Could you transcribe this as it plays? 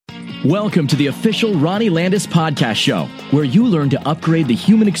Welcome to the official Ronnie Landis podcast show, where you learn to upgrade the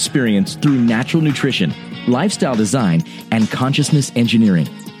human experience through natural nutrition, lifestyle design, and consciousness engineering.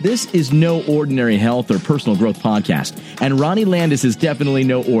 This is no ordinary health or personal growth podcast, and Ronnie Landis is definitely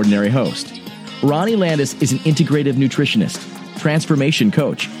no ordinary host. Ronnie Landis is an integrative nutritionist, transformation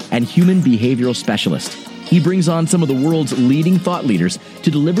coach, and human behavioral specialist. He brings on some of the world's leading thought leaders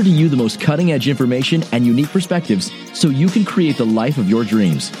to deliver to you the most cutting-edge information and unique perspectives so you can create the life of your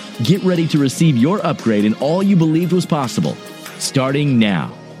dreams. Get ready to receive your upgrade in all you believed was possible, starting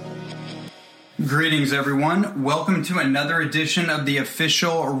now. Greetings, everyone. Welcome to another edition of the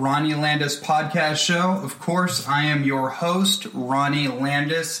official Ronnie Landis podcast show. Of course, I am your host, Ronnie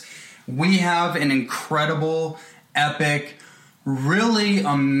Landis. We have an incredible, epic, really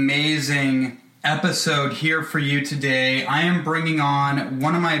amazing episode here for you today. I am bringing on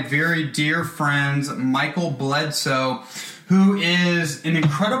one of my very dear friends, Michael Bledsoe, who is an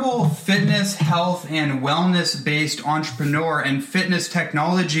incredible fitness, health, and wellness-based entrepreneur and fitness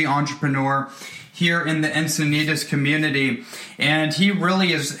technology entrepreneur here in the Encinitas community. And he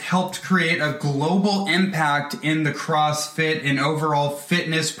really has helped create a global impact in the CrossFit and overall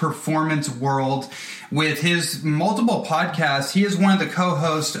fitness performance world. With his multiple podcasts, he is one of the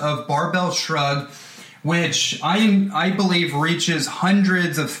co-hosts of Barbell Shrugged, which I believe reaches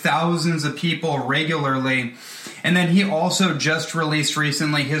hundreds of thousands of people regularly. And then he also just released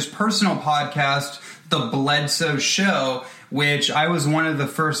recently his personal podcast, The Bledsoe Show, which I was one of the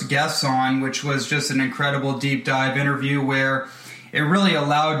first guests on, which was just an incredible deep dive interview where it really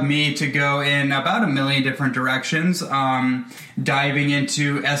allowed me to go in about a million different directions, diving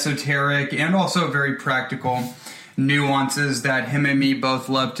into esoteric and also very practical nuances that him and me both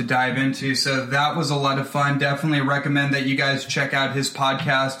love to dive into. So that was a lot of fun. Definitely recommend that you guys check out his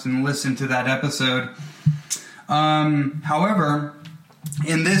podcast and listen to that episode. However,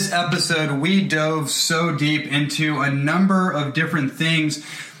 in this episode, we dove so deep into a number of different things.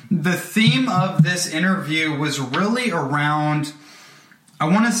 The theme of this interview was really around, I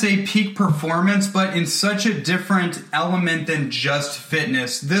want to say peak performance, but in such a different element than just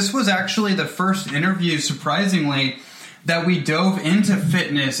fitness. This was actually the first interview, surprisingly, that we dove into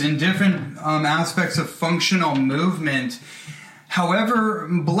fitness in different aspects of functional movement. However,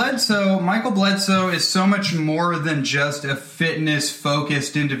 Michael Bledsoe is so much more than just a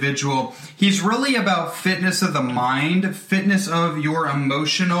fitness-focused individual. He's really about fitness of the mind, fitness of your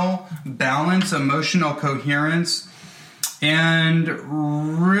emotional balance, emotional coherence, and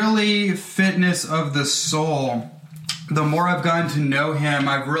really fitness of the soul. The more I've gotten to know him,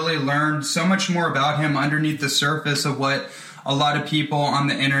 I've really learned so much more about him underneath the surface of what a lot of people on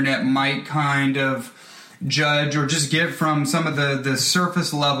the internet might kind of judge or just get from some of the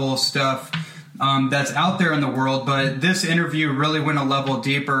surface level stuff that's out there in the world. But this interview really went a level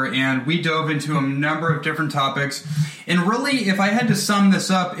deeper, and we dove into a number of different topics. And really, if I had to sum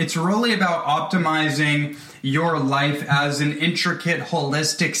this up, it's really about optimizing your life as an intricate,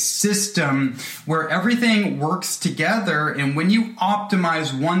 holistic system where everything works together. And when you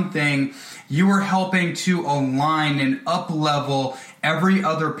optimize one thing, you are helping to align and up-level every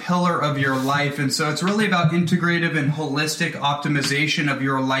other pillar of your life. And so it's really about integrative and holistic optimization of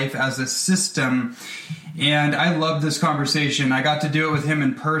your life as a system. And I love this conversation. I got to do it with him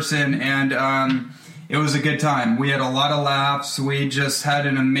in person, and it was a good time. We had a lot of laughs. We just had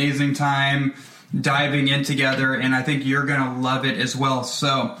an amazing time diving in together, and I think you're going to love it as well.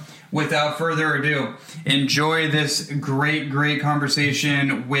 So without further ado, enjoy this great, great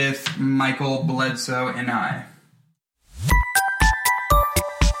conversation with Michael Bledsoe and I.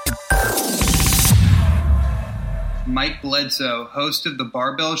 Mike Bledsoe, host of the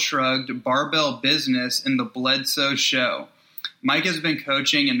Barbell Shrugged, Barbell Business, and the Bledsoe Show. Mike has been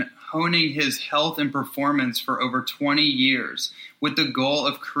coaching and honing his health and performance for over 20 years. With the goal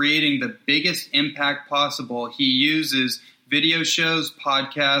of creating the biggest impact possible, he uses video shows,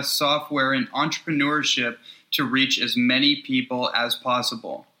 podcasts, software, and entrepreneurship to reach as many people as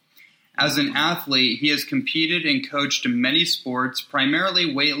possible. As an athlete, he has competed and coached many sports, primarily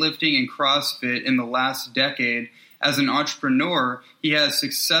weightlifting and CrossFit in the last decade. As an entrepreneur, he has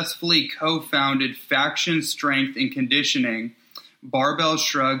successfully co-founded Faction Strength and Conditioning, Barbell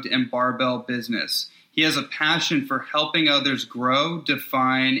Shrugged, and Barbell Business. He has a passion for helping others grow,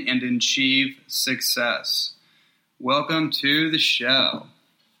 define, and achieve success. Welcome to the show.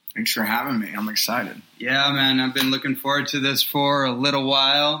 Thanks for having me. I'm excited. Yeah, man. I've been looking forward to this for a little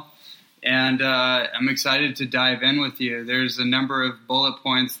while, and I'm excited to dive in with you. There's a number of bullet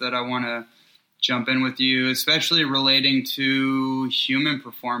points that I want to jump in with you, especially relating to human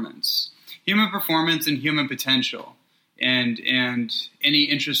performance and human potential. and any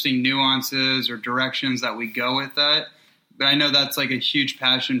interesting nuances or directions that we go with that. But I know that's like a huge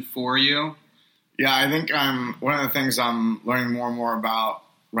passion for you. Yeah, I think one of the things I'm learning more and more about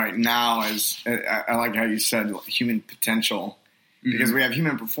right now is I like how you said human potential, because we have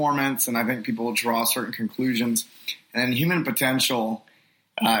human performance, and I think people draw certain conclusions. And human potential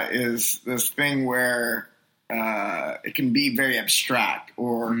is this thing where it can be very abstract,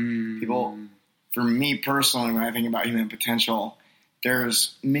 or people. For me personally, when I think about human potential,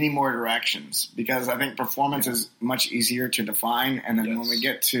 there's many more directions, because I think performance is much easier to define. And then when we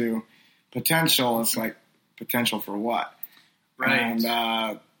get to potential, it's like potential for what? Right. And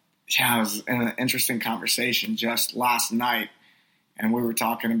it was an interesting conversation just last night. And we were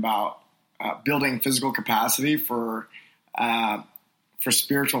talking about building physical capacity for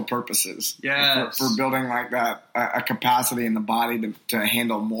spiritual purposes. Yes. For building like that, a capacity in the body to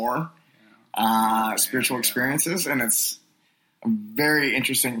handle more. Spiritual experiences, and it's a very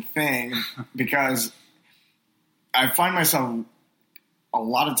interesting thing because I find myself a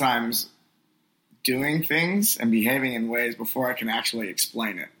lot of times doing things and behaving in ways before I can actually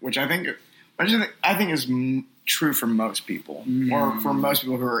explain it, which I think is true for most people, or for most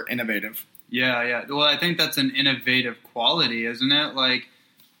people who are innovative. Yeah. Well, I think that's an innovative quality, isn't it? Like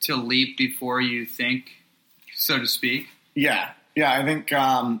to leap before you think, so to speak. Yeah. I think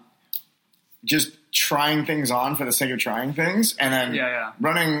just trying things on for the sake of trying things, and then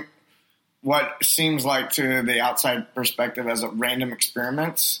running what seems like to the outside perspective as a random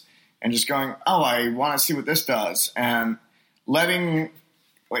experiments, and just going, oh, I want to see what this does, and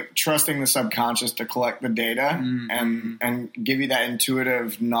trusting the subconscious to collect the data and give you that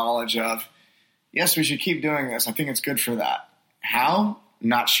intuitive knowledge of, yes, we should keep doing this. I think it's good for that. How?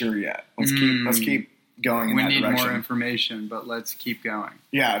 Not sure yet. Let's keep going in that direction. We need more information, but let's keep going.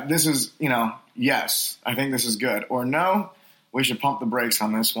 Yeah, this is, yes, I think this is good. Or no, we should pump the brakes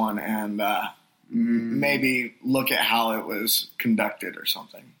on this one and maybe look at how it was conducted or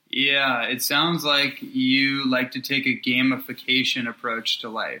something. Yeah, it sounds like you like to take a gamification approach to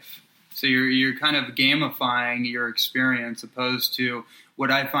life. So you're kind of gamifying your experience, opposed to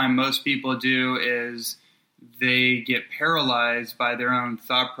what I find most people do is they get paralyzed by their own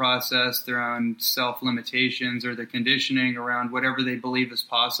thought process, their own self-limitations, or the conditioning around whatever they believe is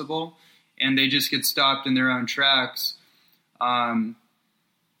possible, and they just get stopped in their own tracks. And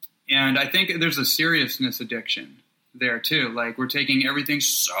I think there's a seriousness addiction there too. Like we're taking everything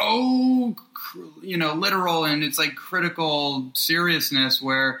so, literal, and it's like critical seriousness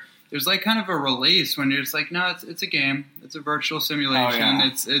where there's like kind of a release when you're just like, no, it's a game. It's a virtual simulation. Oh, yeah.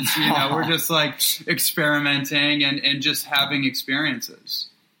 It's we're just like experimenting and just having experiences.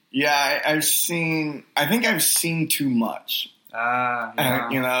 Yeah, I think I've seen too much.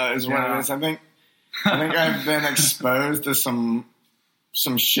 Is what it is. I think I've been exposed to some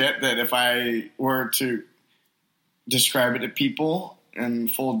shit that if I were to describe it to people in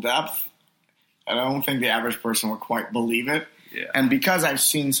full depth, I don't think the average person would quite believe it. Yeah. And because I've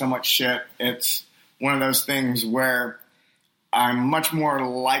seen so much shit, it's one of those things where I'm much more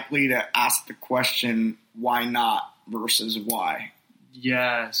likely to ask the question, why not, versus why.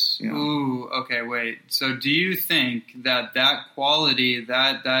 Yes. Yeah. Ooh, okay, wait. So do you think that quality,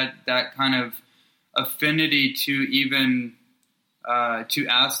 that kind of affinity to even to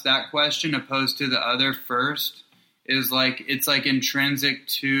ask that question opposed to the other first is like, it's like intrinsic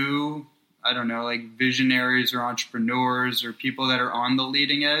to, I don't know, like visionaries or entrepreneurs or people that are on the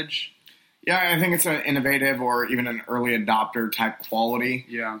leading edge? Yeah, I think it's an innovative or even an early adopter type quality.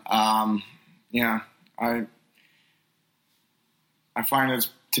 Yeah. I find it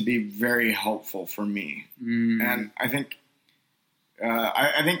to be very helpful for me. And I think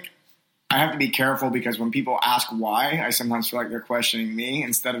I have to be careful because when people ask why, I sometimes feel like they're questioning me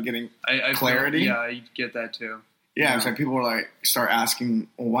instead of getting clarity. I get that too. Yeah, it's like people are like start asking,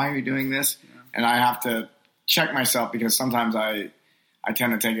 well, why are you doing this? Yeah. And I have to check myself because sometimes I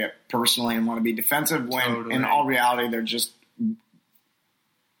tend to take it personally and want to be defensive when in all reality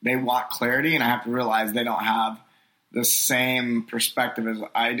they want clarity, and I have to realize they don't have the same perspective as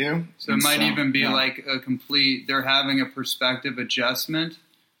I do. So it might even be like they're having a perspective adjustment,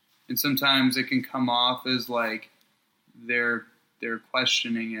 and sometimes it can come off as like they're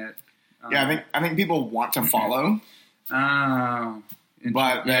questioning it. Yeah, I think people want to follow. Oh,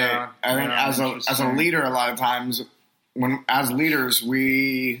 but I think as a leader, a lot of times as leaders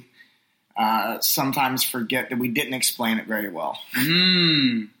we sometimes forget that we didn't explain it very well.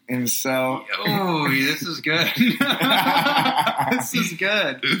 And so, this is good. This is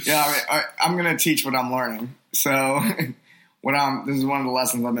good. Yeah, I'm going to teach what I'm learning. So, this is one of the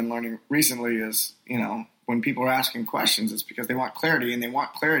lessons I've been learning recently is, when when people are asking questions, it's because they want clarity, and they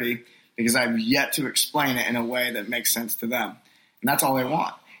want clarity because I've yet to explain it in a way that makes sense to them. And that's all they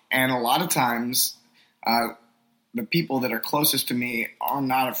want. And a lot of times, the people that are closest to me are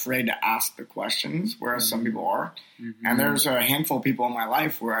not afraid to ask the questions, whereas some people are. Mm-hmm. And there's a handful of people in my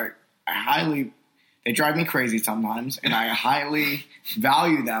life where they drive me crazy sometimes, and I highly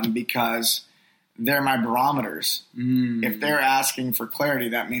value them because they're my barometers. Mm. If they're asking for clarity,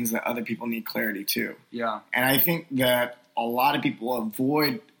 that means that other people need clarity too. Yeah. And I think that a lot of people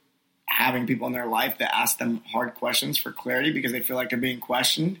avoid having people in their life that ask them hard questions for clarity because they feel like they're being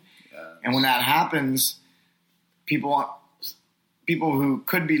questioned. Yes. And when that happens, people who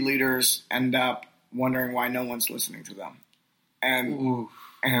could be leaders end up wondering why no one's listening to them. And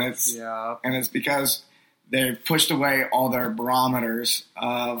it's because they've pushed away all their barometers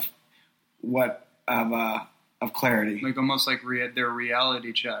of clarity. Like almost like their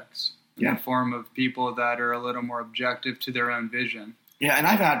reality checks in the form of people that are a little more objective to their own vision. Yeah, and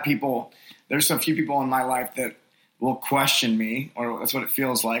I've had there's a few people in my life that will question me, or that's what it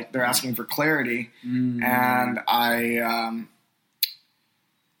feels like. They're asking for clarity, and I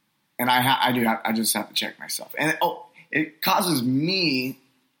just have to check myself. And it causes me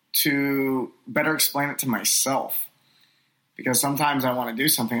to better explain it to myself, because sometimes I want to do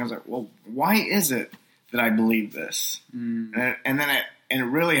something. I was like, well, why is it that I believe this? And then it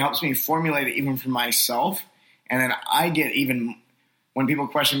really helps me formulate it even for myself. And then I get when people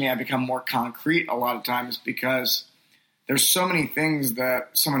question me, I become more concrete a lot of times, because there's so many things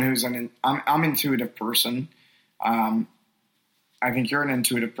that someone who's I'm an intuitive person. I think you're an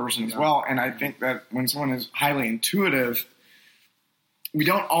intuitive person as well. And I think that when someone is highly intuitive, we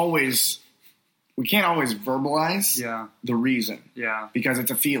can't always verbalize the reason, because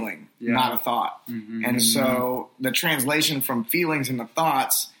it's a feeling, not a thought. Mm-hmm. And so the translation from feelings into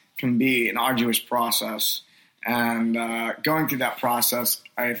thoughts can be an arduous process. And going through that process,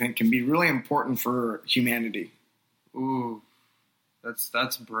 I think, can be really important for humanity. Ooh,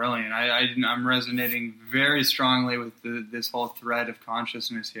 that's brilliant. I'm resonating very strongly with this whole thread of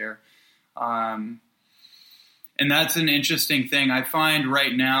consciousness here. And that's an interesting thing. I find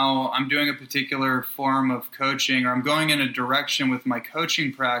right now I'm doing a particular form of coaching, or I'm going in a direction with my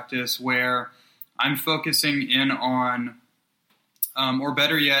coaching practice where I'm focusing in on, or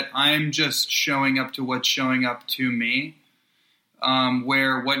better yet, I'm just showing up to what's showing up to me.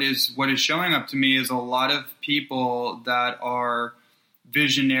 Where what is showing up to me is a lot of people that are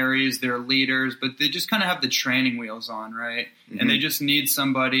visionaries, they're leaders, but they just kind of have the training wheels on, right? Mm-hmm. And they just need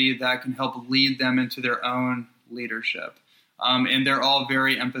somebody that can help lead them into their own leadership. And they're all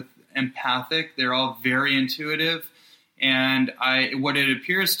very empathic. They're all very intuitive. And what it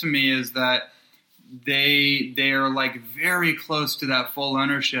appears to me is that they are like very close to that full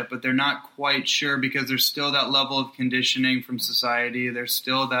ownership, but they're not quite sure, because there's still that level of conditioning from society. There's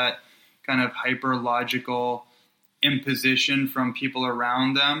still that kind of hyper logical imposition from people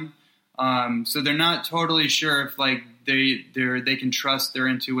around them. So they're not totally sure if like they can trust their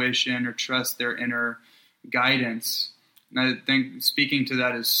intuition or trust their inner guidance. And I think speaking to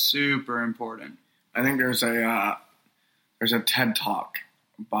that is super important. I think there's a TED Talk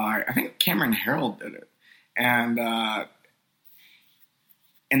by, I think Cameron Herold did it. And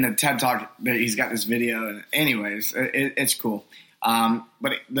in the TED Talk, he's got this video. And anyways, it's cool.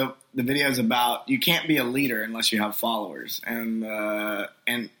 But the video is about, you can't be a leader unless you have followers.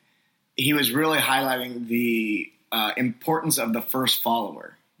 And he was really highlighting the importance of the first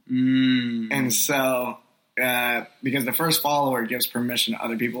follower. And so, because the first follower gives permission to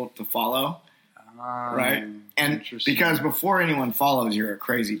other people to follow. Right? And because before anyone follows, you're a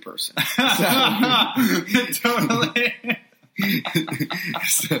crazy person. Totally.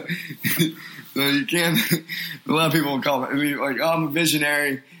 so you can't, a lot of people call it like, oh, I'm a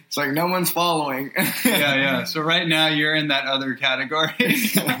visionary. It's like, no one's following. Yeah. So right now you're in that other category.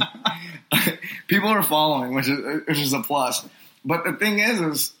 People are following, which is a plus. But the thing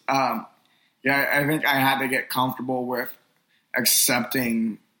is I think I had to get comfortable with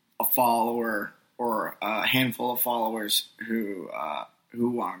accepting a follower or a handful of followers who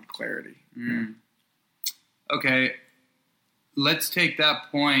wanted clarity. Mm. Yeah. Okay, let's take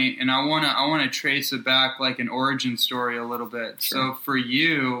that point, and I wanna trace it back like an origin story a little bit. Sure. So for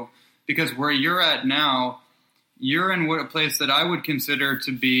you, because where you're at now, you're in a place that I would consider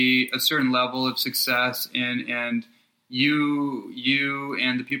to be a certain level of success, and you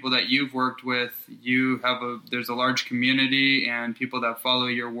and the people that you've worked with, there's a large community and people that follow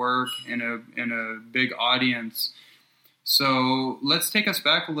your work in a big audience. So let's take us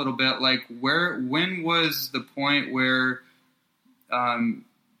back a little bit. Like when was the point where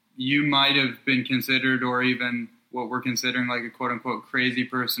you might have been considered, or even what we're considering like a quote unquote crazy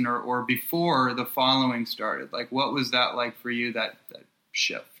person, or before the following started? Like, what was that like for you, that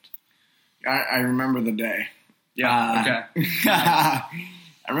shift? I remember the day. Yeah. Okay. I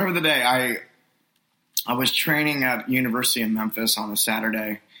remember the day. I was training at University of Memphis on a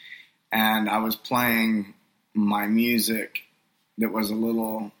Saturday, and I was playing my music that was a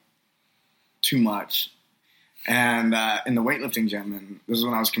little too much. And in the weightlifting gym, and this is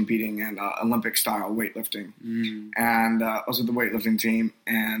when I was competing in Olympic style weightlifting. And I was with the weightlifting team,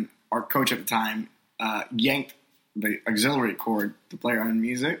 and our coach at the time yanked the auxiliary cord to play our own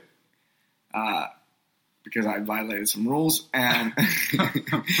music because I violated some rules, and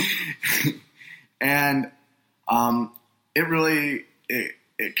and it really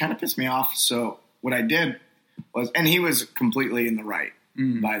it kind of pissed me off. So what I did was, and he was completely in the right,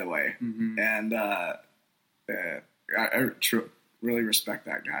 by the way, and I really respect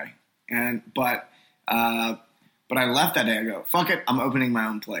that guy. But I left that day. I go, fuck it, I'm opening my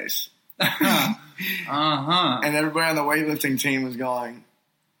own place. And everybody on the weightlifting team was going,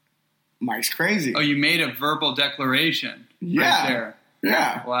 Mike's crazy. Oh, you made a verbal declaration. Yeah. Right there.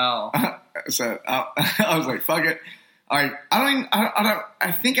 Yeah. Wow. So I was like, fuck it. All right. I'm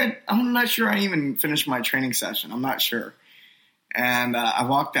not sure I even finished my training session. I'm not sure. And I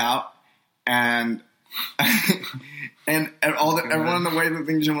walked out, and and everyone in the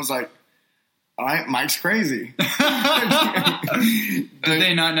weightlifting gym was like, all right, Mike's crazy. Did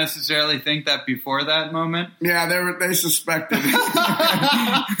they not necessarily think that before that moment? Yeah, they suspected.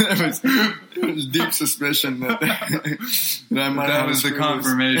 It was deep suspicion that I might have. That was the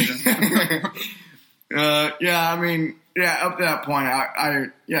confirmation. Yeah, I mean, yeah, up to that point,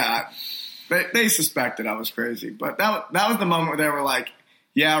 they suspected I was crazy, but that was the moment where they were like,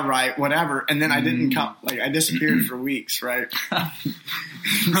 yeah, right, whatever. And then I didn't come, like I disappeared for weeks, right?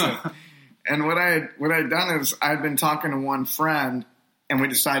 And what I had done is I had been talking to one friend, and we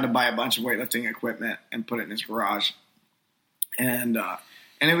decided to buy a bunch of weightlifting equipment and put it in his garage. And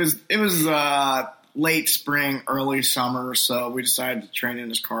it was late spring, early summer, so we decided to train in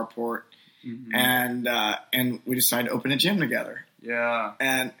his carport, and we decided to open a gym together. Yeah.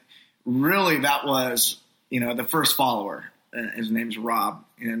 And really, that was the first follower. His name's Rob,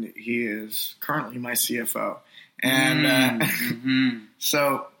 and he is currently my CFO. And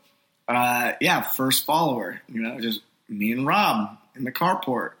so. First follower, just me and Rob in the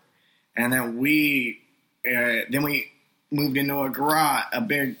carport. And then we moved into a garage, a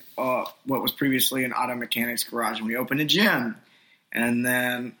big, what was previously an auto mechanics garage, and we opened a gym. And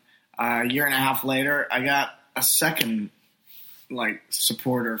then a year and a half later, I got a second,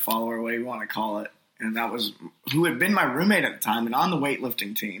 supporter, follower, what you want to call it. And that was who had been my roommate at the time and on the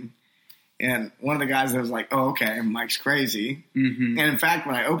weightlifting team. And one of the guys that was like, oh, okay, Mike's crazy. And in fact,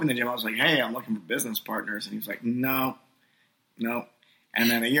 when I opened the gym, I was like, hey, I'm looking for business partners. And he was like, no. And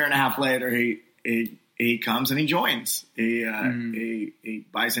then a year and a half later, he comes and he joins. He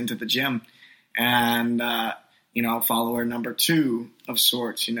buys into the gym. And, follower number 2 of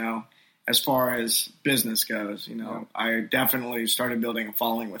sorts, as far as business goes, I definitely started building a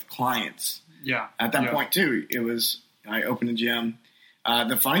following with clients. Yeah. At that point, too, I opened a gym.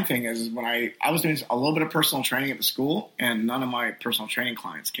 The funny thing is when I was doing a little bit of personal training at the school, and none of my personal training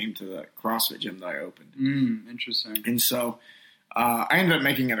clients came to the CrossFit gym that I opened. Interesting. And so I ended up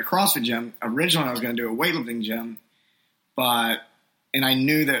making it a CrossFit gym. Originally, I was going to do a weightlifting gym, and I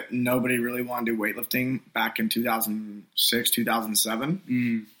knew that nobody really wanted to do weightlifting back in 2006,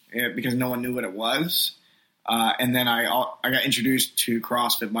 2007, because no one knew what it was. And then I got introduced to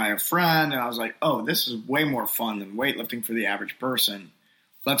CrossFit by a friend, and I was like, oh, this is way more fun than weightlifting for the average person.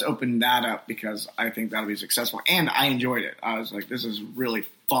 Let's open that up because I think that'll be successful. And I enjoyed it. I was like, this is really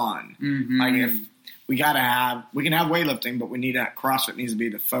fun. Like if we can have weightlifting, but CrossFit needs to be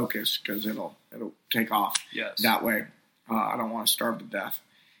the focus because it'll take off that way. I don't want to starve to death.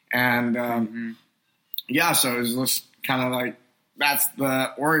 And so it was just kind of like, that's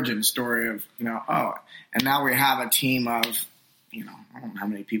the origin story of, and now we have a team of, I don't know how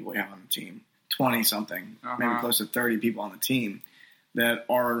many people we have on the team, 20 something, maybe close to 30 people on the team that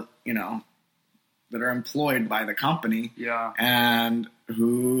are, that are employed by the company and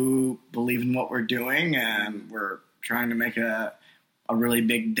who believe in what we're doing, and we're trying to make a really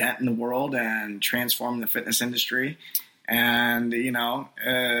big dent in the world and transform the fitness industry. And,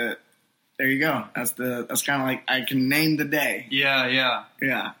 there you go. That's kind of like, I can name the day. Yeah.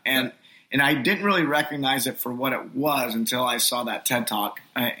 And I didn't really recognize it for what it was until I saw that TED Talk.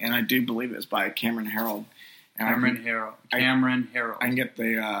 And I do believe it was by Cameron Herold. Cameron Herold. I can get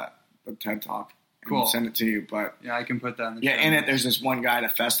the TED Talk. Cool. Send it to you. But yeah, I can put that in the show notes. There's this one guy at a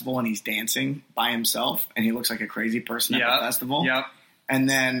festival, and he's dancing by himself, and he looks like a crazy person at the festival. Yep. And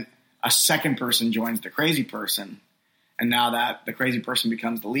then a second person joins the crazy person, and now that the crazy person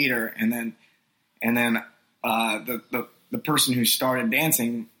becomes the leader, and then the person who started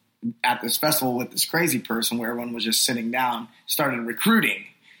dancing at this festival with this crazy person, where everyone was just sitting down, started recruiting.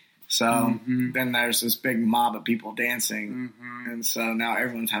 So then there's this big mob of people dancing, and so now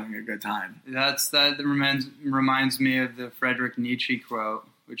everyone's having a good time. That reminds me of the Friedrich Nietzsche quote,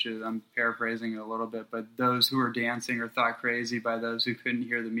 which is, I'm paraphrasing it a little bit, but those who are dancing are thought crazy by those who couldn't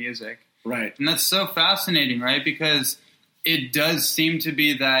hear the music. Right. And that's so fascinating, right? Because it does seem to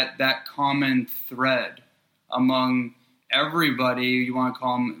be that common thread among everybody. You want to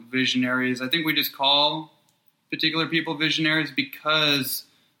call them visionaries. I think we just call particular people visionaries because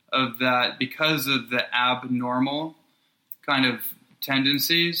of the abnormal kind of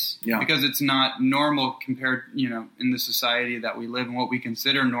tendencies, because it's not normal compared, in the society that we live in, what we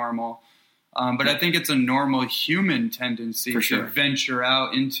consider normal. But I think it's a normal human tendency to venture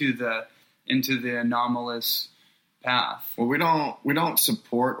out into the anomalous path. Well, we don't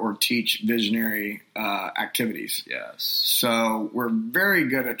support or teach visionary activities. Yes. So we're very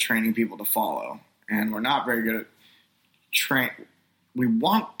good at training people to follow, and we're not very good at we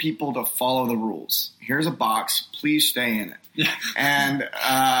want people to follow the rules. Here's a box. Please stay in it. Yeah. And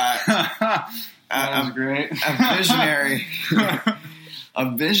that was great.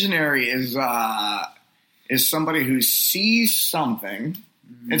 A visionary is somebody who sees something.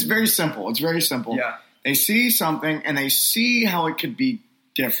 It's very simple. Yeah. They see something and they see how it could be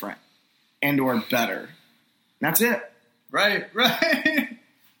different and or better. And that's it. Right.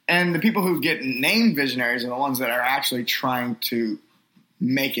 And the people who get named visionaries are the ones that are actually trying to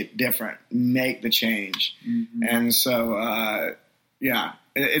make it different, make the change. And so,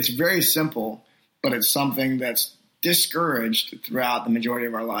 it's very simple, but it's something that's discouraged throughout the majority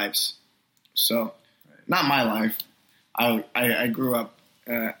of our lives. So, not my life. I grew up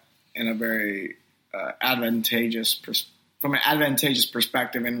in a very from an advantageous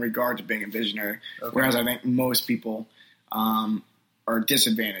perspective in regard to being a visionary, whereas I think most people are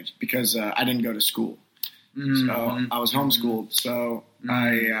disadvantaged because I didn't go to school. So I was homeschooled. So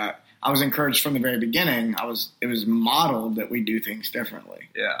I was encouraged from the very beginning. It was modeled that we do things differently.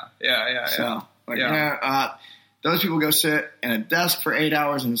 Yeah. So those people go sit in a desk for 8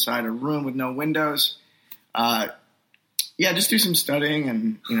 hours inside a room with no windows. Just do some studying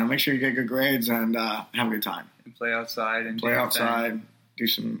and make sure you get good grades and have a good time. And play outside do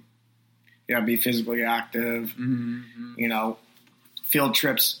some be physically active. Field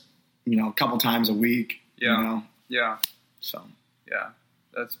trips. A couple times a week. So. Yeah,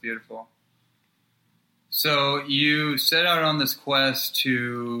 that's beautiful. So you set out on this quest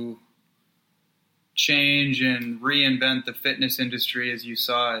to change and reinvent the fitness industry as you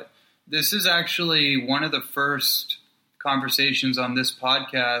saw it. This is actually one of the first conversations on this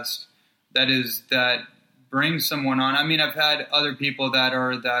podcast that brings someone on. I mean, I've had other people that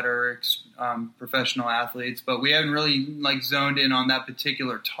are professional athletes, but we haven't really zoned in on that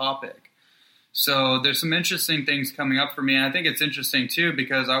particular topic. So there's some interesting things coming up for me, and I think it's interesting too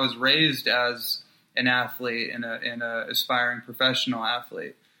because I was raised as an athlete and a aspiring professional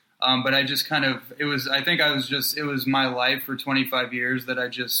athlete. But I just it was my life for 25 years that I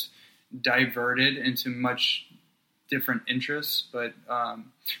just diverted into much different interests. But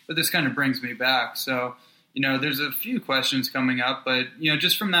this kind of brings me back. So there's a few questions coming up, but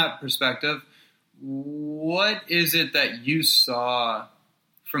just from that perspective, what is it that you saw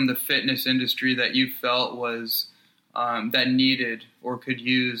from the fitness industry that you felt was that needed or could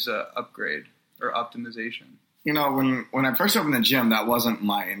use upgrade or optimization? When I first opened the gym, that wasn't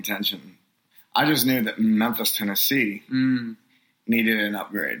my intention. I just knew that Memphis, Tennessee needed an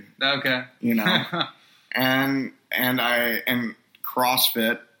upgrade. Okay. and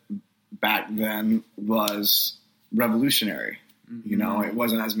CrossFit back then was revolutionary. It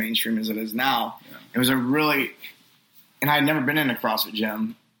wasn't as mainstream as it is now. Yeah. It was and I had never been in a CrossFit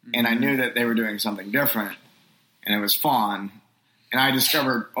gym. And I knew that they were doing something different, and it was fun. And I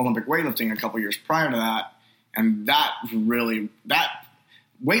discovered Olympic weightlifting a couple years prior to that, and that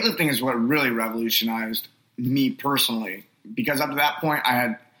weightlifting is what really revolutionized me personally. Because up to that point, I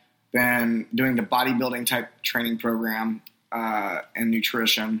had been doing the bodybuilding type training program and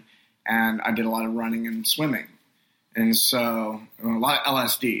nutrition, and I did a lot of running and swimming. And so a lot of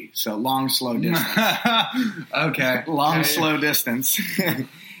LSD, so long, slow distance. Okay. Slow distance.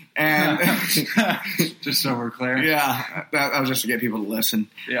 And just so we're clear. Yeah, that was just to get people to listen.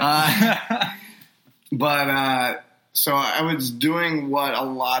 Yeah. So I was doing what a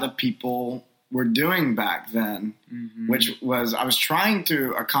lot of people were doing back then, which was I was trying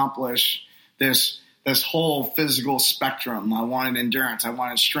to accomplish this whole physical spectrum. I wanted endurance, I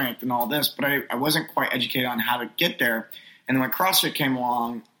wanted strength and all this, but I wasn't quite educated on how to get there. And then when CrossFit came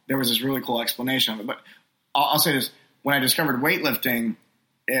along, there was this really cool explanation of it. But I'll say this, when I discovered weightlifting,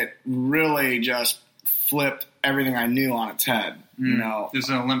 it really just flipped everything I knew on its head. You know, this is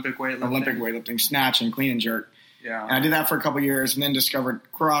an Olympic weightlifting. Olympic weightlifting, snatch and clean and jerk. Yeah. And I did that for a couple of years and then discovered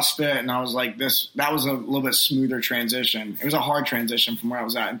CrossFit, and I was like, that was a little bit smoother transition. It was a hard transition from where I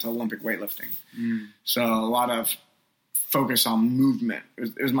was at into Olympic weightlifting. So a lot of focus on movement.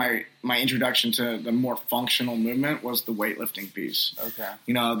 It was my introduction to the more functional movement was the weightlifting piece. Okay.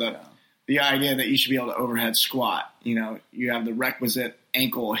 You know, the idea that you should be able to overhead squat. You know, you have the requisite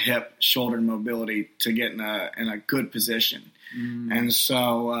ankle, hip, shoulder mobility to get in a good position. And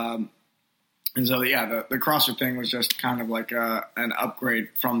so yeah, the CrossFit thing was just kind of like an upgrade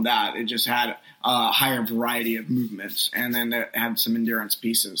from that. It just had a higher variety of movements, and then it had some endurance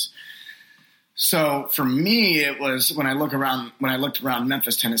pieces. So for me, it was when I looked around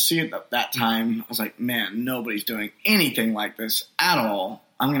Memphis, Tennessee at that time, I was like, man, nobody's doing anything like this at all.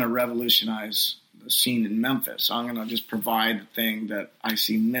 I'm going to revolutionize the scene in Memphis. I'm going to just provide the thing that I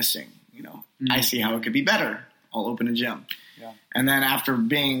see missing. You know, I see how it could be better. I'll open a gym. Yeah. And then after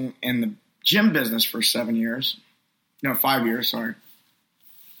being in the gym business for 5 years, sorry.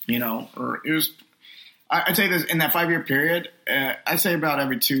 You know, or it was, I'd say this in that 5-year period, I'd say about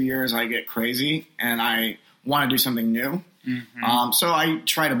every 2 years I get crazy and I want to do something new. So I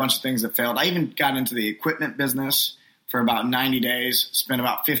tried a bunch of things that failed. I even got into the equipment business for about 90 days, spent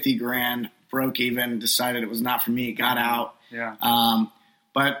about $50,000, broke even, decided it was not for me, got out. Yeah.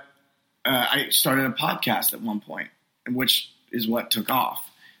 But I started a podcast at one point, which is what took off.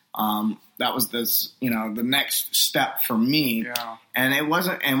 That was the next step for me. Yeah. And it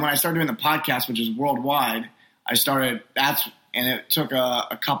wasn't, and when I started doing the podcast, which is worldwide, and it took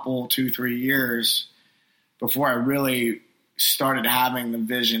a couple, 2-3 years before I really started having the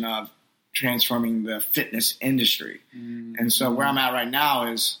vision of transforming the fitness industry. And so where I'm at right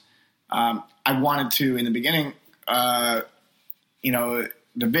now is, I wanted to, in the beginning, the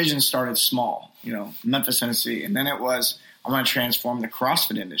vision started small, Memphis, Tennessee. And then it was, I want to transform the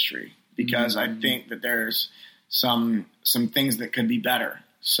CrossFit industry because I think that there's some things that could be better.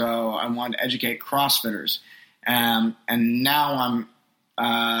 So I wanted to educate CrossFitters. And now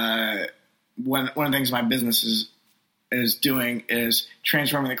one of the things my business is doing is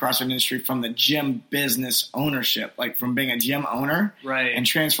transforming the CrossFit industry from the gym business ownership, like from being a gym owner, right, and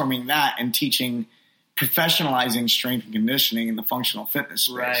transforming that and teaching, professionalizing strength and conditioning in the functional fitness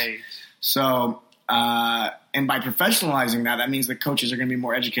space. Right. So, and by professionalizing that means the coaches are going to be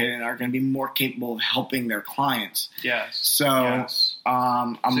more educated and are going to be more capable of helping their clients. Yes. So, yes.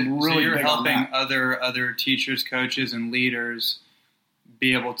 I'm really so you're big helping on that. other teachers, coaches, and leaders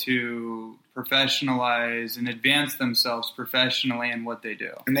be able to professionalize and advance themselves professionally in what they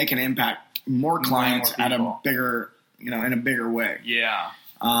do, and they can impact more clients at a bigger, in a bigger way. Yeah.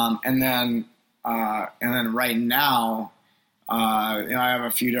 And then right now, I have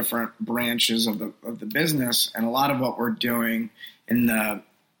a few different branches of the business, and a lot of what we're doing in the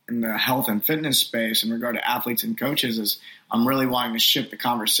health and fitness space in regard to athletes and coaches is I'm really wanting to shift the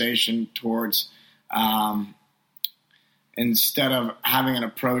conversation towards, instead of having an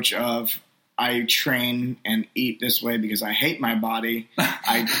approach of I train and eat this way because I hate my body,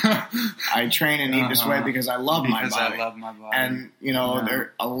 I train and eat this way because I love my body. I love my body. And,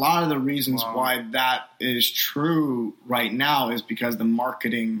 there a lot of the reasons why that is true right now is because the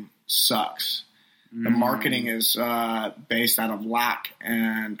marketing sucks. The marketing is based out of lack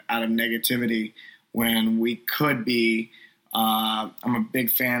and out of negativity when we could be I'm a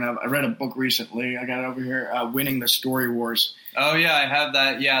big fan of, I read a book recently, I got it over here, Winning the Story Wars. Oh yeah, I have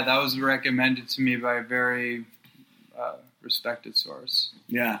that. Yeah, that was recommended to me by a very respected source.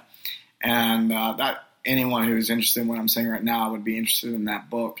 Yeah. And that anyone who's interested in what I'm saying right now would be interested in that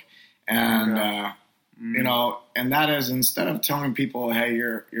book. And, and that is, instead of telling people, hey,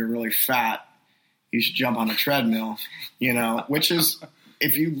 you're really fat, you should jump on a treadmill, which is,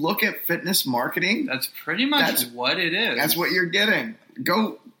 if you look at fitness marketing, that's pretty much what it is. That's what you're getting.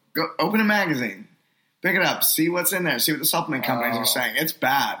 Go open a magazine, pick it up, see what's in there, see what the supplement companies are saying. It's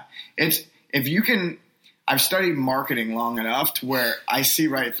bad. I've studied marketing long enough to where I see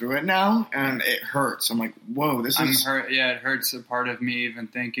right through it now, and it hurts. I'm like, whoa, this is... Yeah, it hurts a part of me even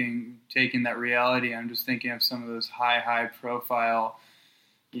taking that reality. I'm just thinking of some of those high profile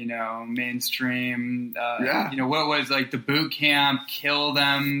mainstream, what was like the boot camp, kill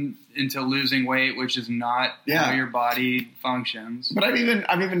them into losing weight, which is not how your body functions. But I've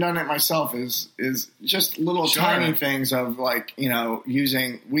even done it myself is just little tiny things of like,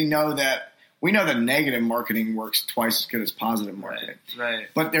 using, we know that negative marketing works twice as good as positive marketing. Right.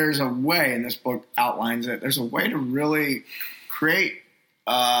 But there's a way, and this book outlines it, there's a way to really create,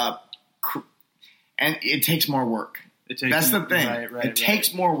 and it takes more work. That's the thing. It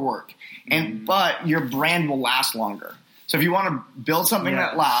takes more work. But your brand will last longer. So if you want to build something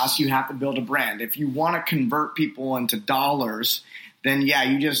that lasts, you have to build a brand. If you want to convert people into dollars, then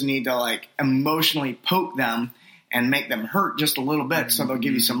you just need to like emotionally poke them and make them hurt just a little bit so they'll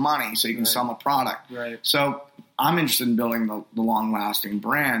give you some money so you can sell them a product. Right. So I'm interested in building the long-lasting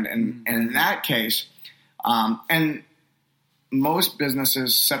brand. And in that case, and most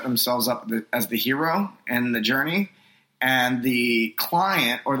businesses set themselves up as the hero in the journey, and the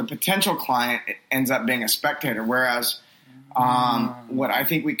client or the potential client ends up being a spectator. Whereas what I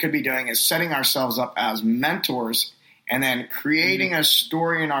think we could be doing is setting ourselves up as mentors and then creating a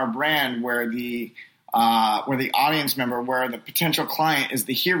story in our brand where the audience member, where the potential client is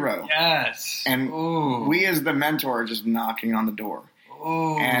the hero. Yes. And we as the mentor are just knocking on the door.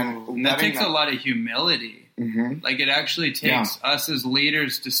 And that takes a lot of humility. Like it actually takes us as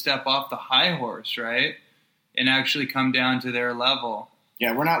leaders to step off the high horse, right? And actually come down to their level.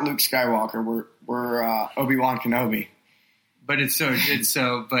 Yeah, we're not Luke Skywalker. We're Obi-Wan Kenobi. But it's so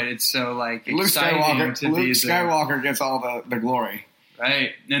like Luke exciting to be Luke Skywalker gets all the glory.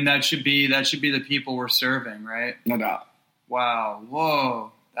 Right. And that should be the people we're serving, right? No doubt. Wow.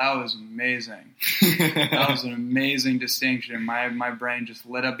 Whoa. That was amazing. That was an amazing distinction. My brain just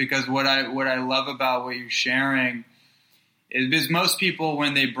lit up because what I love about what you're sharing is because most people,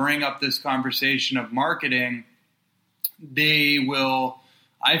 when they bring up this conversation of marketing,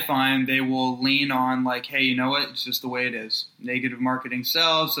 I find they will lean on like, hey, you know what? It's just the way it is. Negative marketing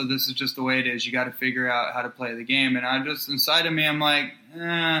sells, so this is just the way it is. You got to figure out how to play the game. And I just, inside of me, I'm like,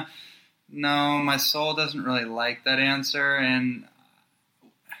 no, my soul doesn't really like that answer. And,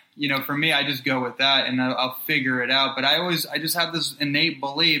 for me, I just go with that and I'll figure it out. But I just have this innate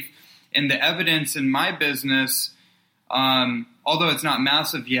belief in the evidence in my business. Although it's not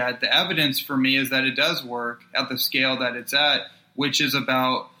massive yet, the evidence for me is that it does work at the scale that it's at, which is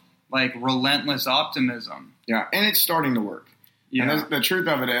about like relentless optimism. Yeah, and it's starting to work. Yeah. And the truth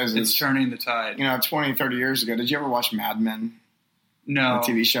of it is it's turning the tide. 20, 30 years ago, did you ever watch Mad Men? No.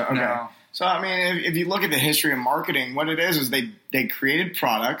 The TV show? Okay. No. So, I mean, if you look at the history of marketing, what it is they created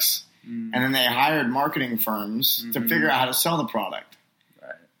products and then they hired marketing firms to figure out how to sell the product.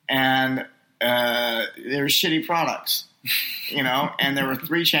 Right. And they were shitty products, and there were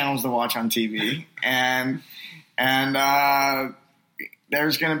 3 channels to watch on TV. And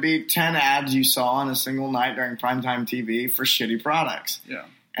there's going to be 10 ads you saw in a single night during primetime TV for shitty products. Yeah.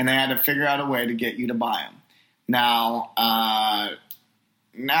 And they had to figure out a way to get you to buy them.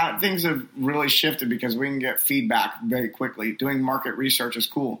 Now things have really shifted because we can get feedback very quickly. Doing market research is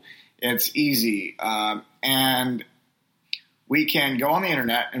cool. It's easy. And we can go on the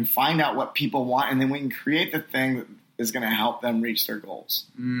internet and find out what people want, and then we can create the thing that is going to help them reach their goals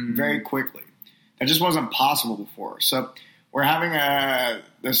very quickly. That just wasn't possible before. So we're having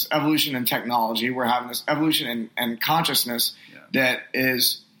this evolution in technology. We're having this evolution in consciousness that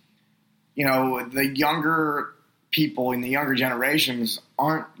is, the younger people in the younger generations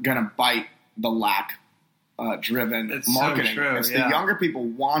aren't going to bite the lack-driven marketing. So true, it's the younger people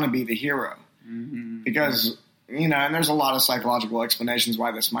want to be the hero because, and there's a lot of psychological explanations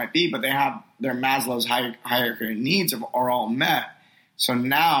why this might be, but they have their Maslow's hierarchy of needs are all met. So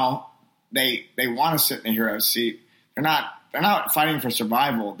now they want to sit in the hero seat. They're not fighting for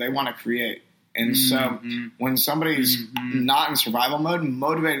survival. They want to create. And so when somebody's not in survival mode,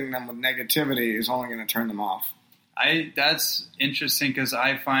 motivating them with negativity is only going to turn them off. That's interesting because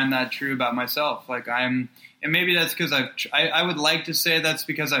I find that true about myself. And maybe that's because I would like to say that's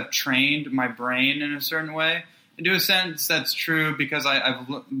because I've trained my brain in a certain way. And to a sense, that's true because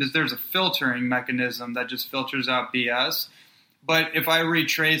there's a filtering mechanism that just filters out BS. But if I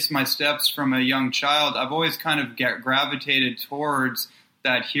retrace my steps from a young child, I've always kind of gravitated towards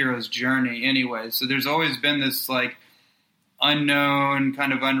that hero's journey anyway. So there's always been this like unknown,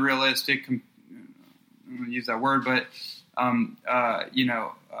 kind of unrealistic, I'm going to use that word, but,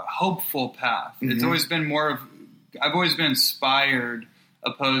 hopeful path. It's always been I've always been inspired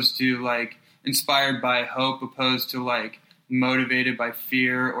inspired by hope opposed to like motivated by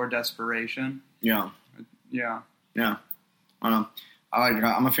fear or desperation. Yeah. Yeah. Yeah. I'm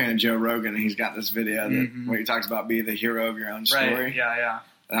a fan of Joe Rogan, and he's got this video where he talks about being the hero of your own story. Right. Yeah.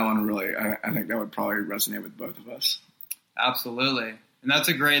 that one really, I think that would probably resonate with both of us. Absolutely. And that's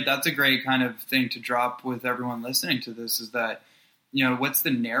a great kind of thing to drop with everyone listening to this, is that, you know, what's the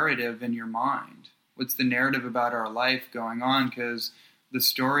narrative in your mind? What's the narrative about our life going on? Because the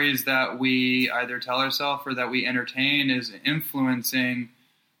stories that we either tell ourselves or that we entertain is influencing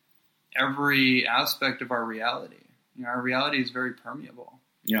every aspect of our reality. You know, our reality is very permeable.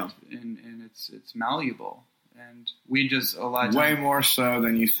 Yeah. And it's malleable. And we just, a lot of times, way more so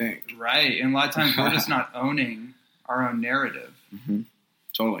than you think. Right. And a lot of times we're just not owning our own narrative. Mm-hmm.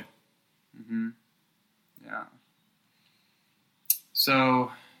 Totally. Mm-hmm. Yeah.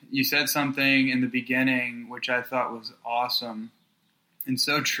 So you said something in the beginning which I thought was awesome and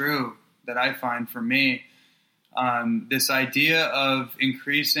so true, that I find for me, this idea of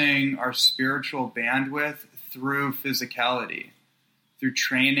increasing our spiritual bandwidth through physicality, through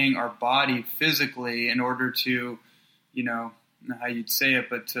training our body physically in order to, you know, I don't know how you'd say it,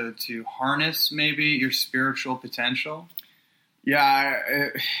 but to harness maybe your spiritual potential. Yeah,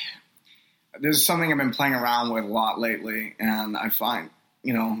 this is something I've been playing around with a lot lately, and I find,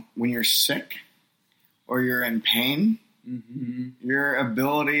 you know, when you're sick or you're in pain, mm-hmm. your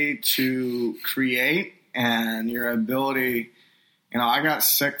ability to create and your ability, you know, I got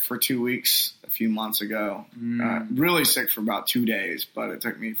sick for 2 weeks a few months ago, really sick for about 2 days, but it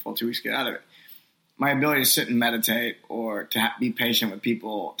took me a full 2 weeks to get out of it. My ability to sit and meditate or to be patient with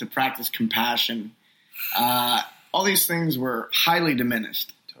people, to practice compassion, all these things were highly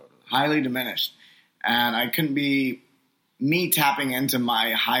diminished. Totally. Highly diminished. And I couldn't be, me tapping into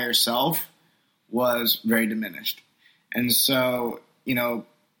my higher self was very diminished. And so, you know,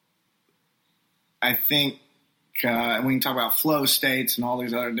 I think when you talk about flow states and all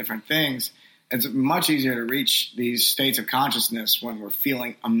these other different things, it's much easier to reach these states of consciousness when we're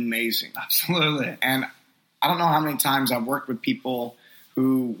feeling amazing. Absolutely. And I don't know how many times I've worked with people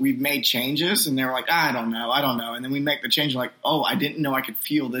who we've made changes and they're like, I don't know. And then we make the change like, oh, I didn't know I could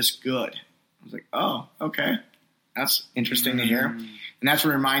feel this good. I was like, oh, okay. That's interesting to hear. And that's a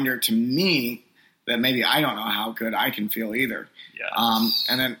reminder to me that maybe I don't know how good I can feel either. Yes.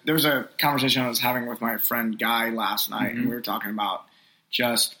 And then there was a conversation I was having with my friend Guy last night, and we were talking about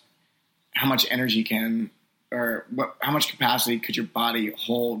just how much energy how much capacity could your body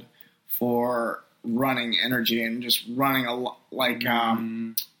hold for running energy and just running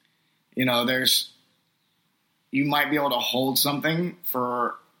you know, you might be able to hold something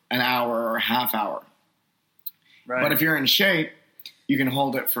for an hour or a half hour. Right. But if you're in shape, you can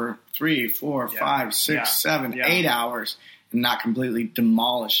hold it for 3, 4, 5, 6, 7, 8 hours and not completely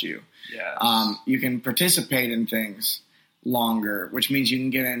demolish you. Yes. You can participate in things longer, which means you can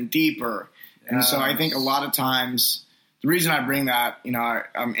get in deeper. Yes. And so I think a lot of times the reason I bring that, you know,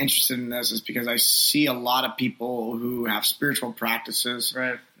 I'm interested in this is because I see a lot of people who have spiritual practices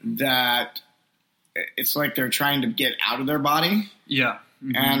that it's like they're trying to get out of their body. Yeah.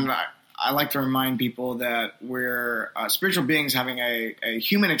 Mm-hmm. And I like to remind people that we're spiritual beings having a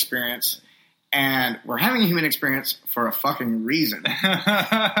human experience, and we're having a human experience for a fucking reason.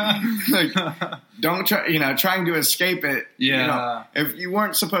 Like, don't trying to escape it. Yeah. You know, if you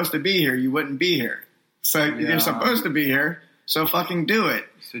weren't supposed to be here, you wouldn't be here. So you're supposed to be here. So fucking do it.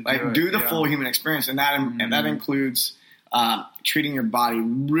 Do the full human experience. And that includes, treating your body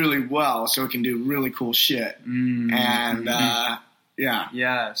really well so it can do really cool shit. And, yeah.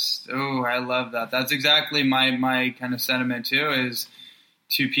 Yes. Oh, I love that. That's exactly my kind of sentiment too, is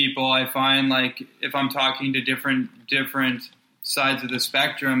to people. I find like if I'm talking to different sides of the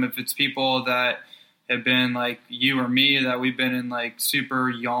spectrum, if it's people that have been like you or me, that we've been in like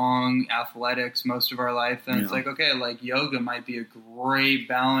super young athletics most of our life, then it's like, okay, like yoga might be a great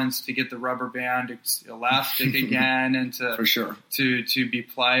balance to get the rubber band elastic again and to, for sure, to be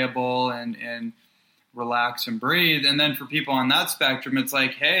pliable and relax and breathe. And then for people on that spectrum, it's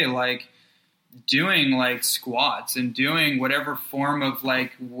like, hey, like doing like squats and doing whatever form of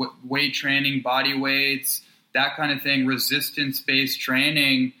like weight training, body weights, that kind of thing, resistance-based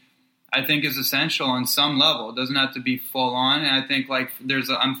training, I think is essential on some level. It doesn't have to be full on. And I think like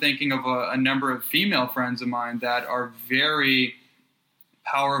I'm thinking of a number of female friends of mine that are very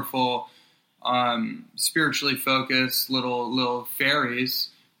powerful, spiritually focused little fairies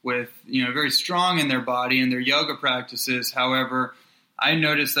with, you know, very strong in their body and their yoga practices. However, I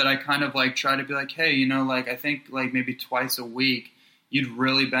noticed that I kind of like try to be like, hey, you know, like I think like maybe twice a week you'd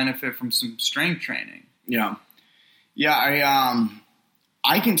really benefit from some strength training. Yeah. Yeah.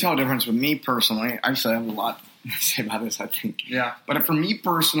 I can tell a difference with me personally. Actually, I have a lot to say about this, I think. Yeah. But for me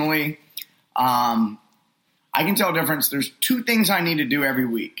personally, I can tell a difference. There's 2 things I need to do every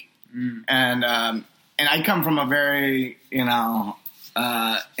week. And I come from a very, you know,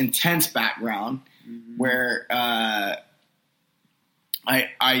 intense background where I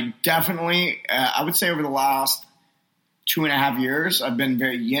definitely, I would say over the last 2.5 years, I've been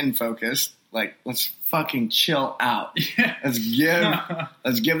very yin focused. Like, let's fucking chill out. Yeah.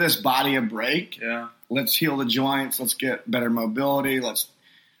 Let's give this body a break. Yeah. Let's heal the joints. Let's get better mobility. Let's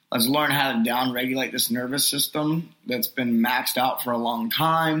learn how to down-regulate this nervous system that's been maxed out for a long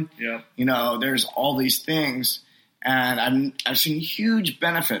time. Yeah. You know, there's all these things, and I've seen huge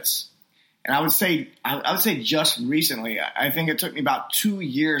benefits. And I would say just recently, I think it took me about 2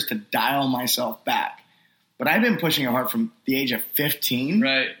 years to dial myself back. But I've been pushing it hard from the age of 15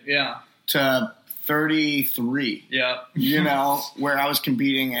 Right. Yeah. to 33. Yeah. You know, where I was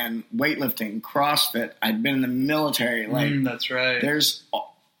competing in weightlifting, CrossFit. I'd been in the military. Like, that's right. There's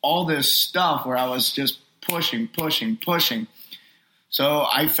all this stuff where I was just pushing. So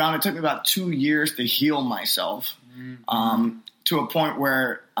I found it took me about 2 years to heal myself to a point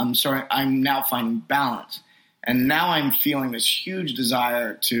where I'm now finding balance. And now I'm feeling this huge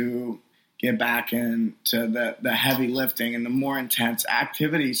desire to get back into the heavy lifting and the more intense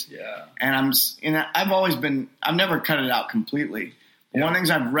activities. Yeah. And I've never cut it out completely. But one of the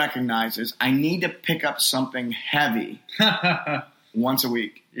things I've recognized is I need to pick up something heavy once a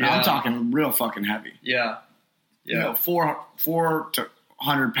week. Yeah. Now I'm talking real fucking heavy. Yeah. Yeah. You know, 4 to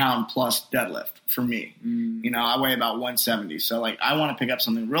 100 pound plus deadlift for me. You know, I weigh about 170. So like, I want to pick up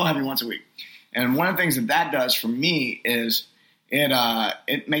something real heavy once a week. And one of the things that does for me is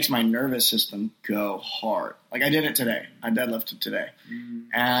it makes my nervous system go hard. Like I did it today. I deadlifted today.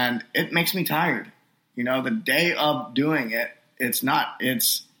 And it makes me tired. You know, the day of doing it, it's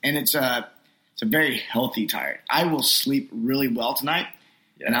a very healthy tired. I will sleep really well tonight,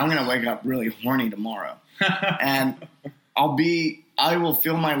 and I'm going to wake up really horny tomorrow. And I will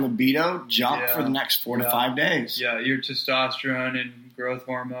feel my libido jump for the next 4 to 5 days. Yeah, your testosterone and growth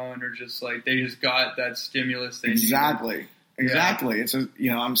hormone are just like, they just got that stimulus they need. Exactly. It's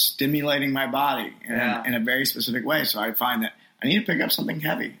I'm stimulating my body in a very specific way. So I find that I need to pick up something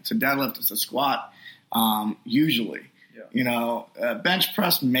heavy. It's a deadlift, it's a squat, usually. Yeah. You know, bench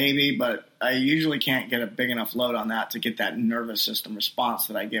press maybe, but I usually can't get a big enough load on that to get that nervous system response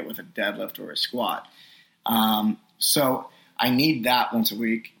that I get with a deadlift or a squat. So I need that once a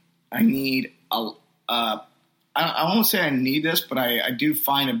week. I need I won't say I need this, but I do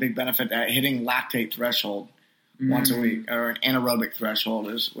find a big benefit at hitting lactate threshold once a week, or an anaerobic threshold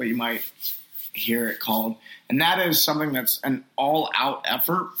is what you might hear it called. And that is something that's an all-out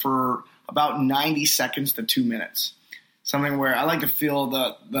effort for about 90 seconds to 2 minutes. Something where I like to feel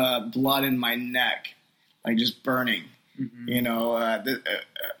the blood in my neck, like just burning. You know,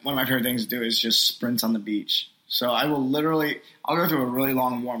 one of my favorite things to do is just sprints on the beach. So I'll go through a really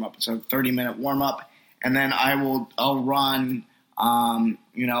long warm-up. It's a 30-minute warm-up, and then I'll run, about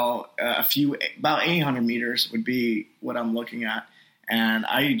 800 meters would be what I'm looking at. And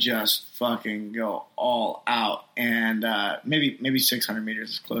I just fucking go all out. And maybe 600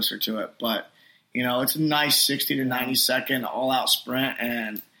 meters is closer to it. But, you know, it's a nice 60 to 90 second all-out sprint.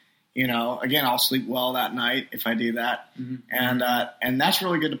 And, you know, again, I'll sleep well that night if I do that. And that's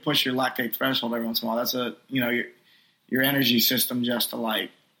really good to push your lactate threshold every once in a while. That's your energy system just to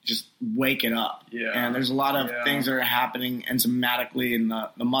just wake it up. Yeah. And there's a lot of things that are happening enzymatically in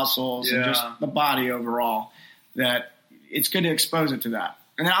the muscles and just the body overall that it's good to expose it to that.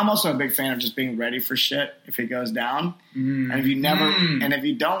 And then I'm also a big fan of just being ready for shit if it goes down. And if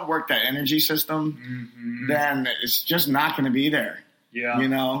you don't work that energy system, then it's just not going to be there. Yeah. You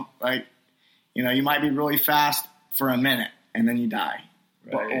know, you might be really fast for a minute and then you die,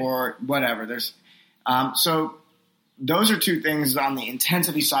 or whatever. So those are two things on the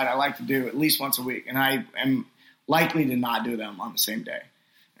intensity side I like to do at least once a week, and I am likely to not do them on the same day.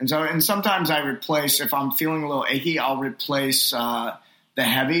 And sometimes I replace, if I'm feeling a little achy, I'll replace the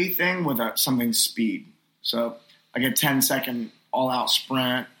heavy thing with something speed. So like a 10-second all-out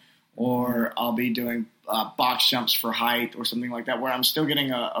sprint, or I'll be doing box jumps for height or something like that, where I'm still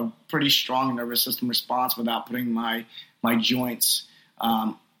getting a pretty strong nervous system response without putting my joints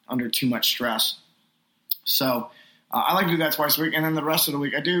under too much stress. So I like to do that twice a week, and then the rest of the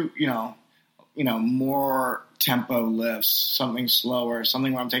week I do, more tempo lifts, something slower,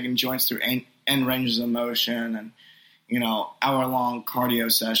 something where I'm taking joints through end ranges of motion, and hour-long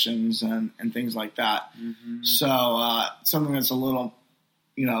cardio sessions and things like that. So something that's a little,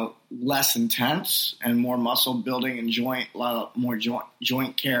 less intense and more muscle building and a lot more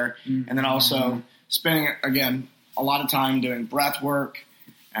joint care, and then also spending again a lot of time doing breath work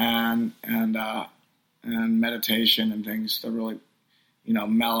and meditation and things to really,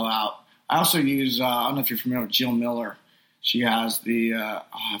 mellow out. I also use, I don't know if you're familiar with Jill Miller. She has I'll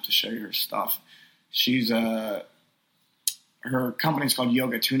have to show you her stuff. Her company's called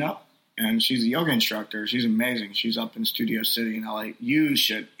Yoga Tune Up, and she's a yoga instructor. She's amazing. She's up in Studio City in LA. You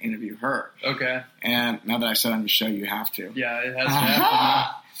should interview her. Okay. And now that I said on your show, you have to. Yeah, it has to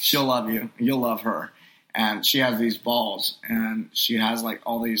happen. She'll love you. You'll love her. And she has these balls, and she has like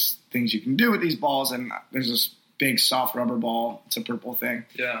all these things you can do with these balls. And there's this big soft rubber ball. It's a purple thing.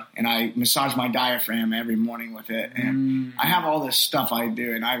 Yeah. And I massage my diaphragm every morning with it. And I have all this stuff I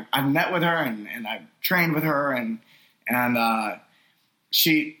do. And I've met with her and I've trained with her. And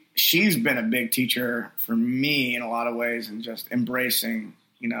she's been a big teacher for me in a lot of ways, and just embracing,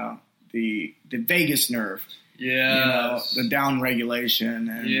 the vagus nerve. Yeah, the down regulation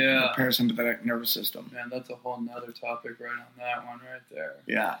and the parasympathetic nervous system. Man, that's a whole nother topic right on that one right there.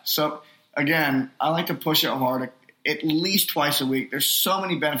 Yeah. So again, I like to push it hard at least twice a week. There's so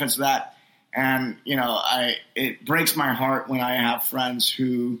many benefits to that. And, it breaks my heart when I have friends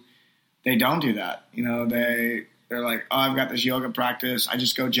who they don't do that. They're like, oh, I've got this yoga practice. I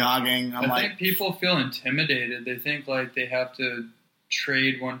just go jogging. I think people feel intimidated. They think like they have to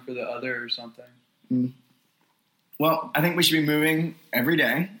trade one for the other or something. Mm. Well, I think we should be moving every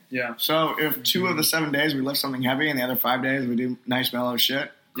day. Yeah. So if 2 of the 7 days we lift something heavy and the other 5 days we do nice mellow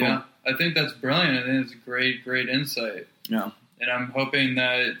shit. Cool. Yeah. I think that's brilliant. I think it's a great, great insight. Yeah. And I'm hoping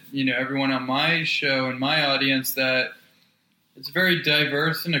that, everyone on my show and my audience, that it's a very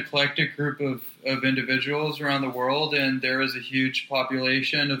diverse and eclectic group of individuals around the world. And there is a huge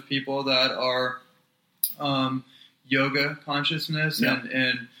population of people that are yoga consciousness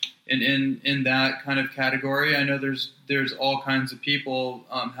and in that kind of category. I know there's all kinds of people.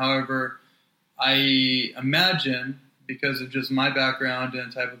 However, I imagine, because of just my background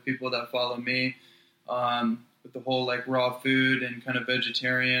and the type of people that follow me, with the whole like raw food and kind of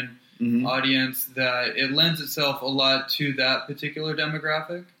vegetarian audience, that it lends itself a lot to that particular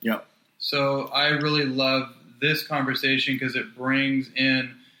demographic. Yep. So I really love this conversation because it brings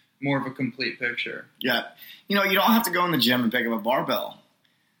in more of a complete picture. Yeah. You don't have to go in the gym and pick up a barbell.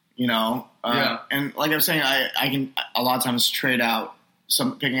 And like I was saying, I can a lot of times trade out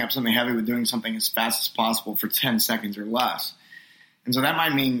picking up something heavy with doing something as fast as possible for 10 seconds or less. And so that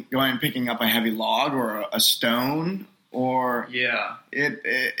might mean going and picking up a heavy log or a stone, or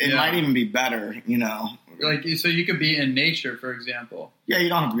it might even be better, Like, so you could be in nature, for example. Yeah, you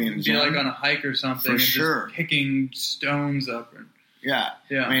don't have to be in the gym. Be like on a hike or something, just picking stones up. Yeah.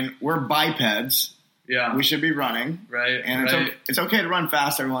 I mean, we're bipeds. Yeah. We should be running. Right. And it's okay to run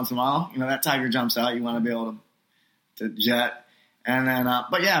fast every once in a while. That tiger jumps out. You want to be able to jet. And then,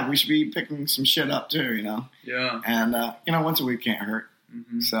 but yeah, we should be picking some shit up too, Yeah. And, once a week can't hurt.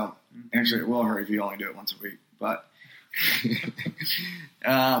 Mm-hmm. So actually it will hurt if you only do it once a week. But, it's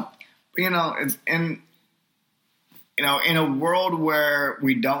in a world where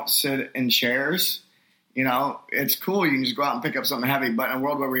we don't sit in chairs, it's cool. You can just go out and pick up something heavy. But in a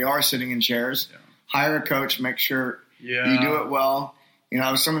world where we are sitting in chairs, hire a coach, make sure you do it well.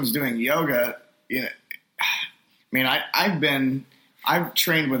 If someone's doing yoga, I've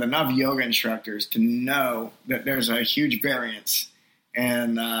trained with enough yoga instructors to know that there's a huge variance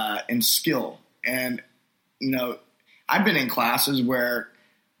in skill. And, I've been in classes where,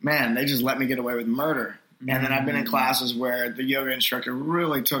 man, they just let me get away with murder. And then I've been in classes where the yoga instructor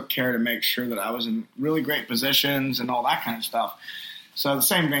really took care to make sure that I was in really great positions and all that kind of stuff. So the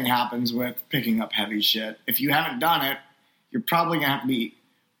same thing happens with picking up heavy shit. If you haven't done it, you're probably going to have to be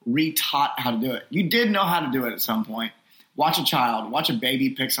retaught how to do it. You did know how to do it at some point. Watch a baby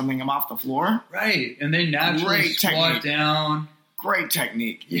pick something up off the floor. Right. And they naturally squat down. Great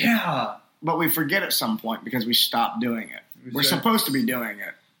technique. Yeah. But we forget at some point because we stop doing it. We're supposed to be doing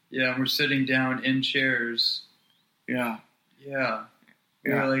it. Yeah, and we're sitting down in chairs. Yeah. Yeah.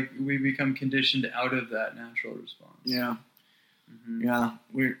 We become conditioned out of that natural response. Yeah. Mm-hmm. Yeah.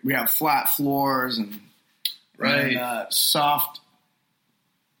 We have flat floors and soft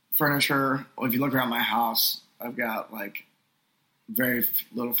furniture. Well, if you look around my house, I've got like very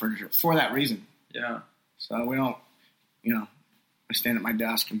little furniture for that reason. Yeah. So we don't, I stand at my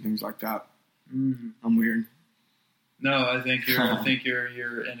desk and things like that. Mm-hmm. I'm weird. No, I think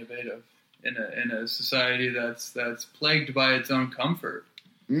you're innovative in a society that's plagued by its own comfort.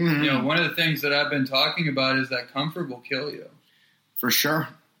 Mm-hmm. One of the things that I've been talking about is that comfort will kill you. For sure.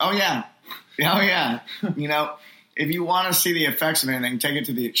 Oh yeah. Oh yeah. If you want to see the effects of anything, take it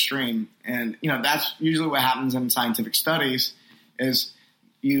to the extreme. And, that's usually what happens in scientific studies is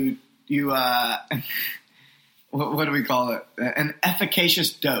you what do we call it? An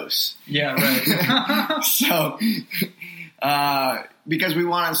efficacious dose. Yeah, right. So, because we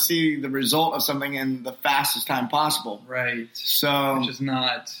want to see the result of something in the fastest time possible. Right. So, which is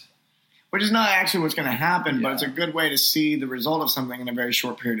not actually what's going to happen, Yeah. but it's a good way to see the result of something in a very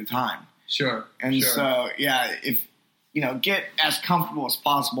short period of time. Sure. And sure. so, yeah, if get as comfortable as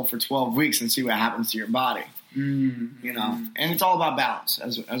possible for 12 weeks and see what happens to your body. Mm-hmm. And it's all about balance,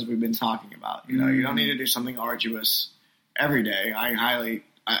 as we've been talking about. You don't need to do something arduous every day. I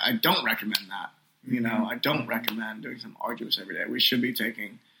don't recommend that. I don't recommend doing something arduous every day. We should be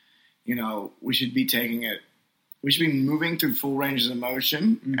taking, we should be moving through full ranges of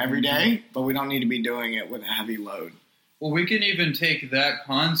motion every day, but we don't need to be doing it with a heavy load. Well, we can even take that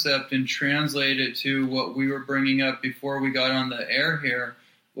concept and translate it to what we were bringing up before we got on the air here,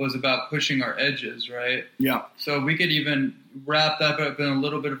 was about pushing our edges, right? Yeah. So we could even wrap that up in a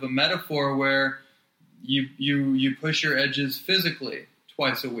little bit of a metaphor where you push your edges physically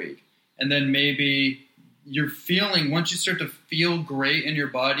twice a week. And then maybe you're feeling, once you start to feel great in your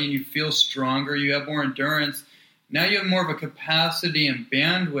body and you feel stronger, you have more endurance, now you have more of a capacity and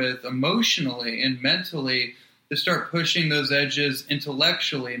bandwidth emotionally and mentally to start pushing those edges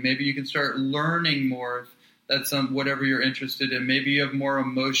intellectually. Maybe you can start learning more. That's whatever you're interested in. Maybe you have more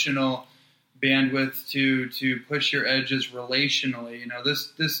emotional bandwidth to push your edges relationally.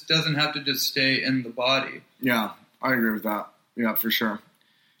 This doesn't have to just stay in the body. Yeah, I agree with that. Yeah, for sure.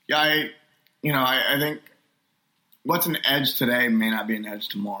 Yeah, I think what's an edge today may not be an edge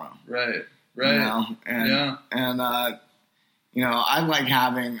tomorrow. Right. I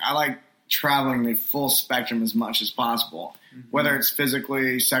like traveling the full spectrum as much as possible, whether it's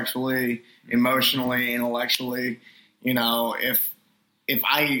physically, sexually, emotionally, intellectually.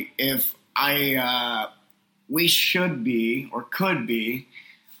 We should be or could be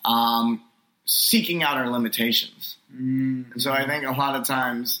seeking out our limitations. And so I think a lot of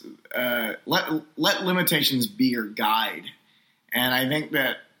times let limitations be your guide. And I think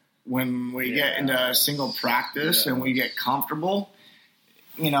that when we get into a single practice and we get comfortable,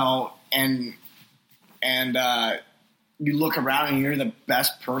 and you look around and you're the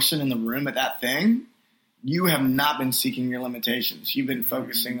best person in the room at that thing, you have not been seeking your limitations. You've been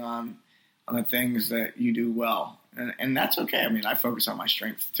focusing on the things that you do well. And that's okay. I mean, I focus on my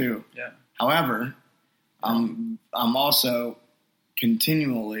strengths too. Yeah. However, I'm also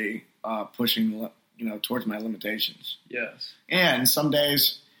continually pushing, towards my limitations. Yes. And some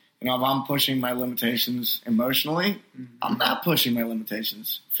days, if I'm pushing my limitations emotionally, I'm not pushing my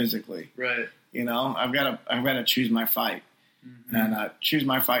limitations physically. Right. I've got to choose my fight, and choose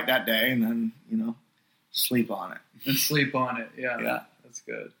my fight that day, and then sleep on it. And sleep on it. Yeah. Yeah. That's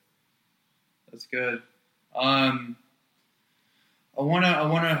good. That's good. I want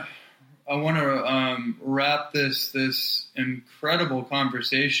to wrap this incredible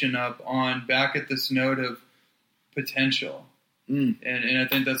conversation up on back at this note of potential. And I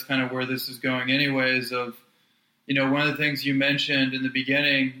think that's kind of where this is going anyways of, one of the things you mentioned in the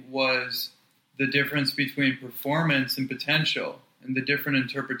beginning was the difference between performance and potential and the different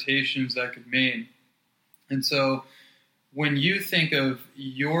interpretations that could mean. And so when you think of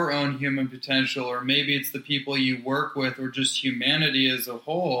your own human potential, or maybe it's the people you work with or just humanity as a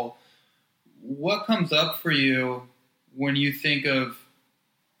whole, what comes up for you when you think of,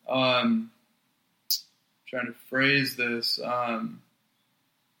 trying to phrase this, the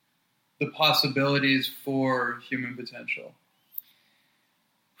possibilities for human potential?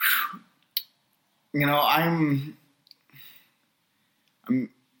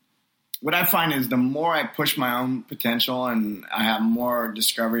 What I find is the more I push my own potential and I have more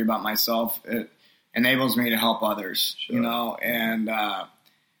discovery about myself, it enables me to help others, Sure. and I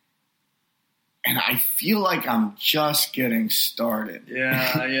feel like I'm just getting started.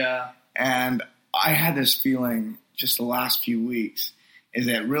 Yeah. And I had this feeling just the last few weeks is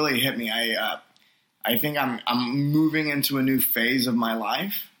it really hit me. I think I'm moving into a new phase of my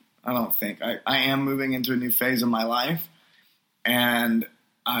life. I am moving into a new phase of my life, and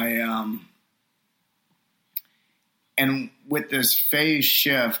and with this phase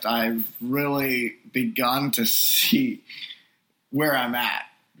shift, I've really begun to see where I'm at.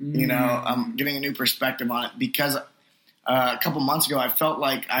 I'm getting a new perspective on it because a couple months ago, I felt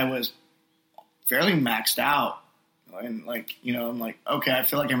like I was fairly maxed out. And I'm like, okay, I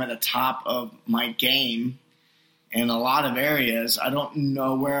feel like I'm at the top of my game in a lot of areas. I don't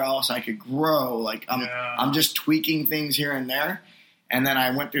know where else I could grow. I'm just tweaking things here and there. And then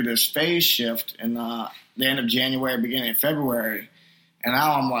I went through this phase shift in the end of January, beginning of February. And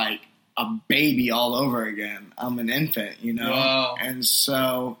now I'm like a baby all over again. I'm an infant, Wow. And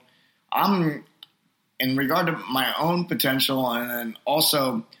so I'm, in regard to my own potential and then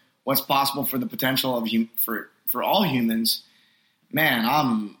also what's possible for the potential of for all humans,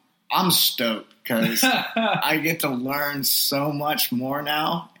 Man, I'm stoked because I get to learn so much more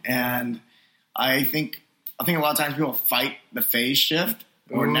now, and I think a lot of times people fight the phase shift,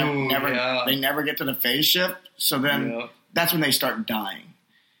 or they never get to the phase shift. So then that's when they start dying,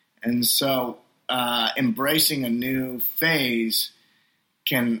 and so embracing a new phase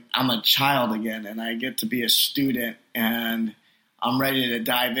I'm a child again, and I get to be a student, and I'm ready to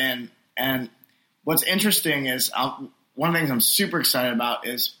dive in. And what's interesting is one of the things I'm super excited about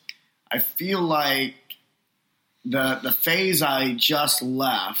is I feel like the phase I just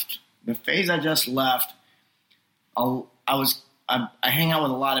left, I hang out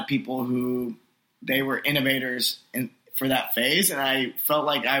with a lot of people who they were innovators for that phase, and I felt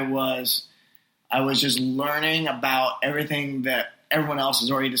like I was just learning about everything that everyone else has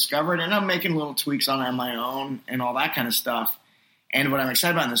already discovered, and I'm making little tweaks on my own and all that kind of stuff. And what I'm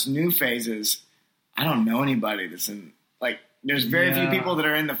excited about in this new phase is I don't know anybody that's in, like, there's very few people that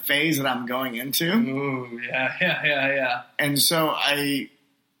are in the phase that I'm going into. Ooh, yeah. And so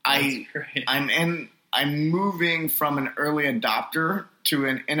I'm moving from an early adopter to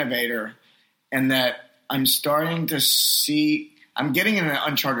an innovator, and that I'm starting to see, I'm getting in an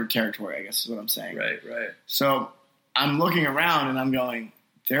uncharted territory, I guess is what I'm saying. Right. So I'm looking around and I'm going,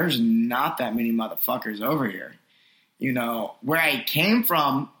 there's not that many motherfuckers over here. You know, where I came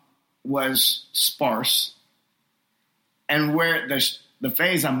from was sparse, and where the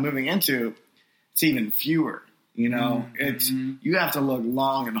phase I'm moving into, it's even fewer. You know, you have to look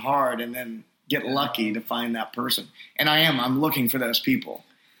long and hard and then get lucky to find that person. And I'm looking for those people.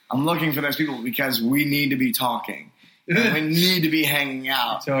 I'm looking for those people because we need to be talking. And we need to be hanging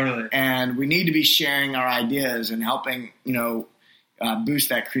out. Totally. And we need to be sharing our ideas and helping, boost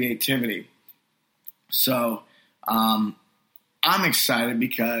that creativity. So I'm excited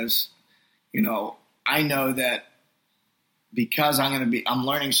because, I know that because I'm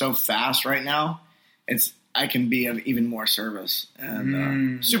learning so fast right now, I can be of even more service.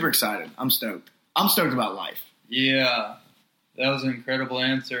 And super excited. I'm stoked. I'm stoked about life. Yeah. That was an incredible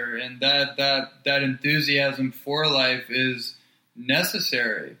answer, and that enthusiasm for life is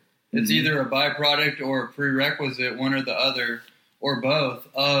necessary. It's either a byproduct or a prerequisite, one or the other, or both,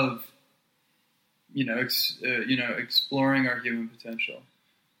 of exploring our human potential.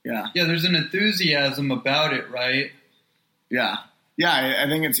 Yeah, there's an enthusiasm about it, right? Yeah. I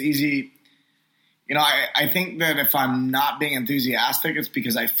think it's easy. I think that if I'm not being enthusiastic, it's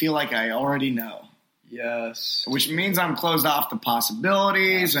because I feel like I already know. Yes. Which means I'm closed off to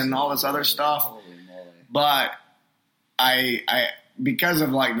possibilities and all this other stuff. But I because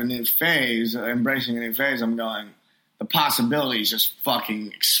of like the new phase, embracing a new phase, I'm going, the possibilities just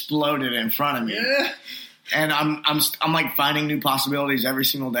fucking exploded in front of me. Yeah. And I'm like finding new possibilities every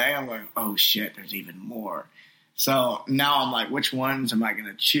single day. I'm going, oh shit, there's even more. So now I'm like, which ones am I going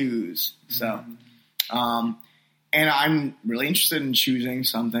to choose? So, and I'm really interested in choosing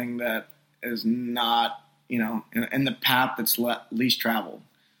something that is not, in the path that's least traveled.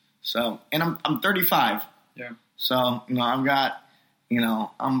 So, and I'm 35. Yeah. So, I've got,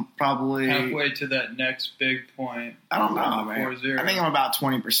 I'm probably halfway to that next big point. I don't know, man. I think I'm about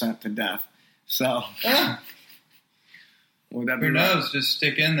 20% to death. So, would that be who right? knows? Just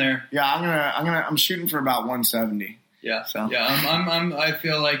stick in there. Yeah, I'm shooting for about 170. Yeah. So, yeah, I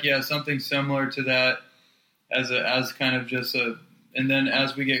feel like something similar to that as kind of just and then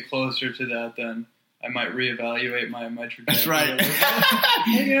as we get closer to that, then I might reevaluate my trajectory. That's right.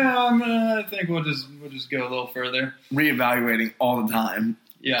 I think we'll just go a little further. Reevaluating all the time.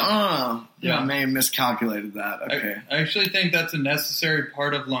 Yeah. I may have miscalculated that. Okay. I actually think that's a necessary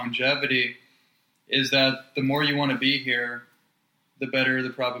part of longevity, is that the more you want to be here, the better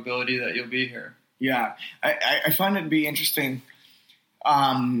the probability that you'll be here. Yeah. I find it to be interesting.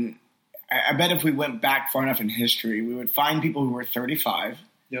 I bet if we went back far enough in history, we would find people who were 35.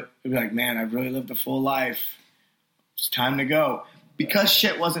 Yep. They'd be like, man, I've really lived a full life. It's time to go. Because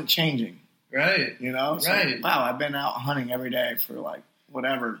shit wasn't changing. Right. It's right. Like, wow, I've been out hunting every day for like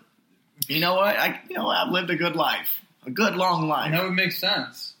whatever. You know what? I've lived a good life. A good long life. And that would make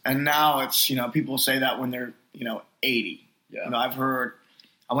sense. And now it's, people say that when they're, 80. Yeah. I've heard,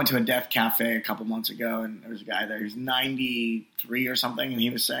 I went to a death cafe a couple months ago, and there was a guy there who's 93 or something, and he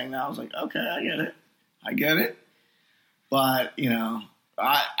was saying that. I was like, okay, I get it. But,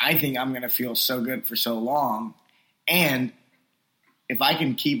 I think I'm going to feel so good for so long. And if I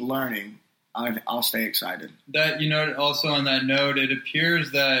can keep learning, I'll stay excited. That, also on that note, it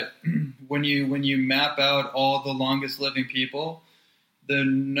appears that when you map out all the longest living people, the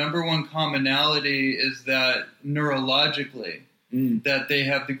number one commonality is that neurologically, that they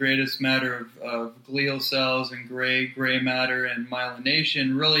have the greatest matter of glial cells and gray matter and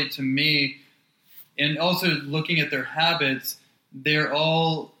myelination. Really, to me, and also looking at their habits, they're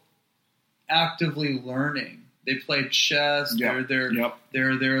all actively learning. They play chess. Yep.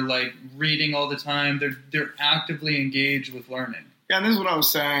 They're like reading all the time. They're actively engaged with learning. Yeah, and this is what I was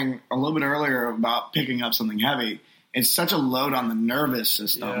saying a little bit earlier about picking up something heavy. It's such a load on the nervous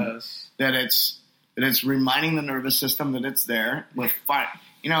system that it's reminding the nervous system that it's there with fire.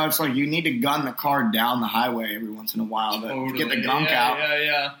 It's like you need to gun the car down the highway every once in a while to get the gunk out.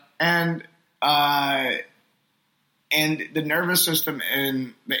 Yeah. And the nervous system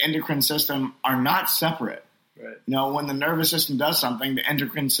and the endocrine system are not separate. Right. When the nervous system does something, the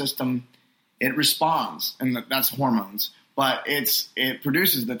endocrine system, it responds, and that's hormones. But it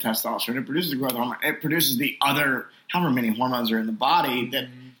produces the testosterone, it produces the growth hormone, it produces the other however many hormones are in the body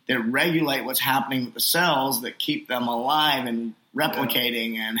that regulate what's happening with the cells that keep them alive and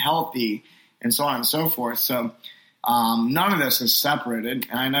replicating and healthy and so on and so forth. So none of this is separated.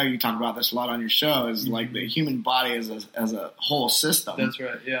 And I know you talk about this a lot on your show, is like the human body as a whole system. That's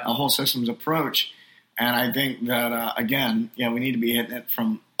right, yeah. A whole systems approach. And I think that, again, we need to be hitting it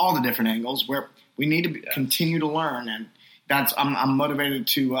from all the different angles where we need to continue to learn. And I'm motivated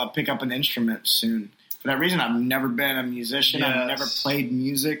to pick up an instrument soon. For that reason, I've never been a musician. I've never played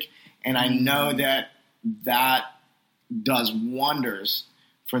music. And I know that does wonders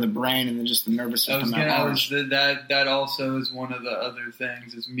for the brain and then just the nervous system. That also is one of the other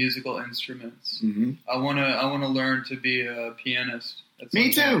things is musical instruments. Mm-hmm. I want to learn to be a pianist.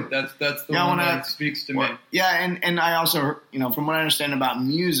 Me too. That's the one that speaks to me. Yeah, and I also, from what I understand about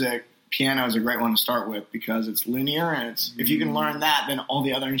music, piano is a great one to start with because it's linear, and if you can learn that, then all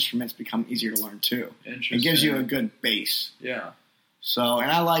the other instruments become easier to learn too. Interesting. It gives you a good base. Yeah. So,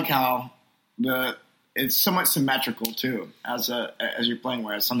 and I like how it's somewhat symmetrical too, as you're playing.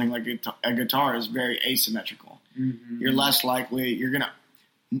 Whereas something like a guitar is very asymmetrical. Mm-hmm. You're less likely you're going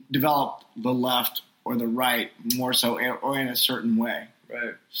to develop the left or the right more so, or in a certain way.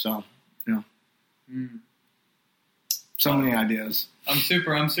 Right. So, so many ideas. I'm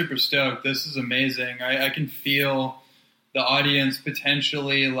super stoked. This is amazing. I can feel the audience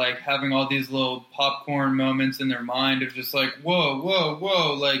potentially like having all these little popcorn moments in their mind of just like,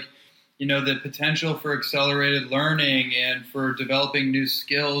 whoa, like, the potential for accelerated learning and for developing new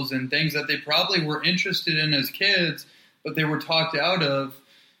skills and things that they probably were interested in as kids, but they were talked out of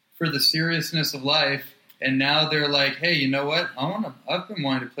for the seriousness of life. And now they're like, hey, you know what? I've been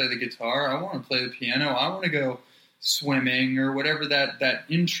wanting to play the guitar. I want to play the piano. I want to go swimming or whatever that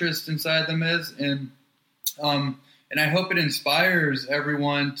interest inside them is. And I hope it inspires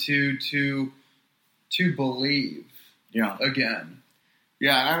everyone to believe again.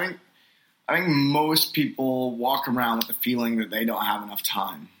 Yeah, I think most people walk around with the feeling that they don't have enough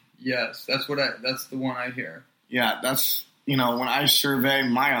time. Yes, that's the one I hear. Yeah, that's, when I survey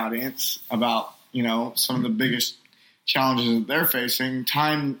my audience about, some of the biggest challenges that they're facing,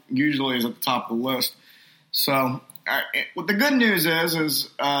 time usually is at the top of the list. So what the good news is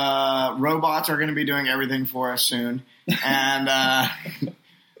robots are going to be doing everything for us soon. And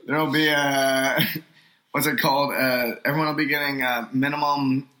there'll be what's it called? Everyone will be getting a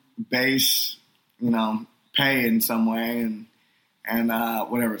minimum base, pay in some way and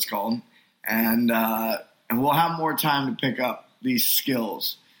whatever it's called. And we'll have more time to pick up these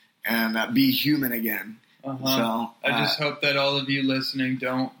skills and be human again. Uh-huh. So I just hope that all of you listening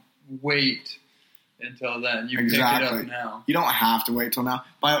don't wait until then. You pick it up now. You don't have to wait till now.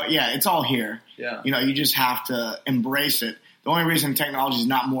 But yeah, it's all here. Yeah. You just have to embrace it. The only reason technology is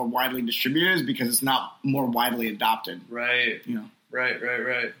not more widely distributed is because it's not more widely adopted. Right.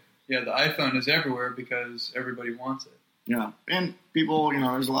 Right. Yeah, the iPhone is everywhere because everybody wants it. Yeah. And people,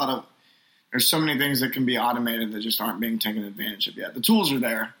 there's so many things that can be automated that just aren't being taken advantage of yet. The tools are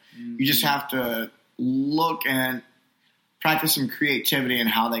there. Mm-hmm. You just have to look and practice some creativity in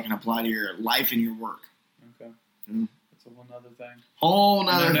how they can apply to your life and your work. Okay. That's a whole nother thing. Whole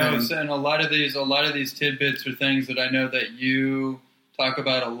nother thing. And a lot of these tidbits are things that I know that you talk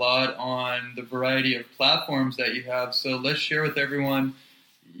about a lot on the variety of platforms that you have. So let's share with everyone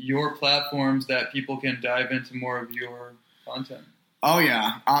your platforms that people can dive into more of your content. Oh,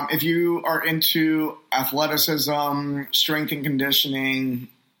 yeah. If you are into athleticism, strength and conditioning,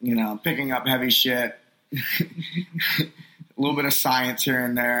 picking up heavy shit, a little bit of science here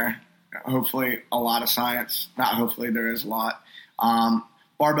and there, hopefully a lot of science. Not hopefully, there is a lot.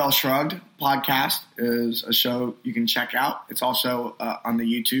 Barbell Shrugged podcast is a show you can check out. It's also on the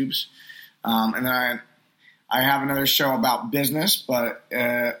YouTubes. And then I have another show about business, but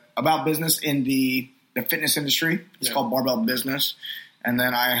about business in the the fitness industry. It's Yeah. called Barbell Business. And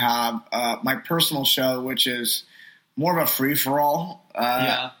then I have my personal show, which is more of a free-for-all.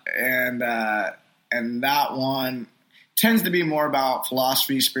 And that one tends to be more about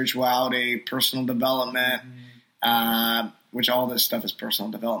philosophy, spirituality, personal development, which all this stuff is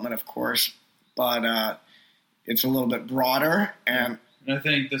personal development, of course. But it's a little bit broader. And I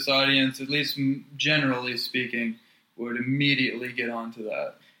think this audience, at least generally speaking, would immediately get onto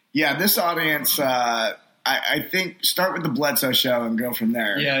that. Yeah, this audience, I think, start with the Bledsoe show and go from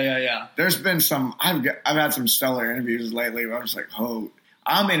there. Yeah. There's been some, I've had some stellar interviews lately where I was like,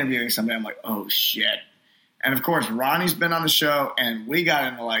 I'm interviewing somebody, I'm like, oh shit. And of course, Ronnie's been on the show and we got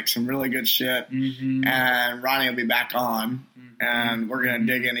into like some really good shit. And Ronnie will be back on and we're going to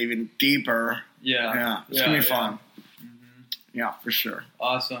dig in even deeper. Yeah. It's going to be fun. Yeah, for sure.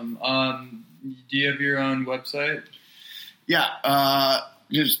 Awesome. Do you have your own website? Yeah,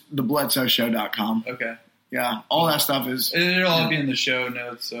 just thebledsowshow.com. Okay. Yeah, all that stuff is... It'll all be in the show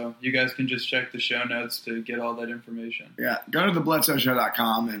notes, so you guys can just check the show notes to get all that information. Yeah, go to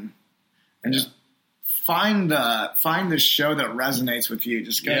thebledsowshow.com and just find the show that resonates with you.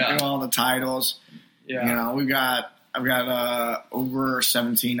 Just go through all the titles. Yeah. You know, I've got over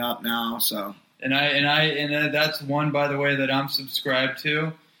 17 up now, so... And that's one, by the way, that I'm subscribed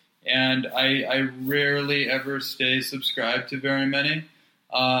to, and I rarely ever stay subscribed to very many.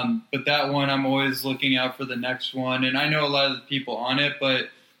 But that one, I'm always looking out for the next one, and I know a lot of the people on it,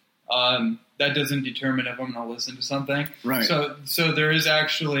 but that doesn't determine if I'm going to listen to something. Right. So there is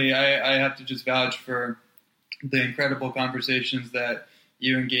actually, I have to just vouch for the incredible conversations that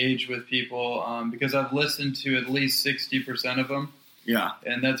you engage with people, because I've listened to at least 60% of them. Yeah.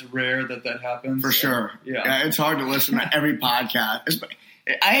 And that's rare that happens. For sure. Yeah. It's hard to listen to every podcast.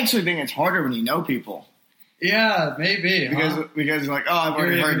 I actually think it's harder when you know people. Yeah, maybe. Because you're like, oh, I've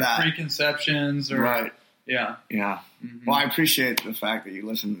already heard that. Preconceptions. Right. Yeah. Yeah. Mm-hmm. Well, I appreciate the fact that you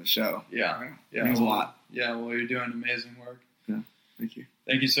listen to the show. Yeah. It means a lot. Yeah, well, you're doing amazing work. Yeah. Thank you.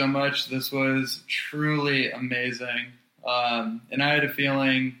 Thank you so much. This was truly amazing. And I had a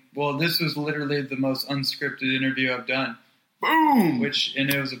feeling, well, this was literally the most unscripted interview I've done. Boom!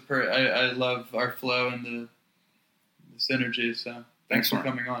 And it was I love our flow and the synergy, so thanks for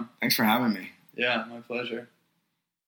coming on. Thanks for having me. Yeah, my pleasure.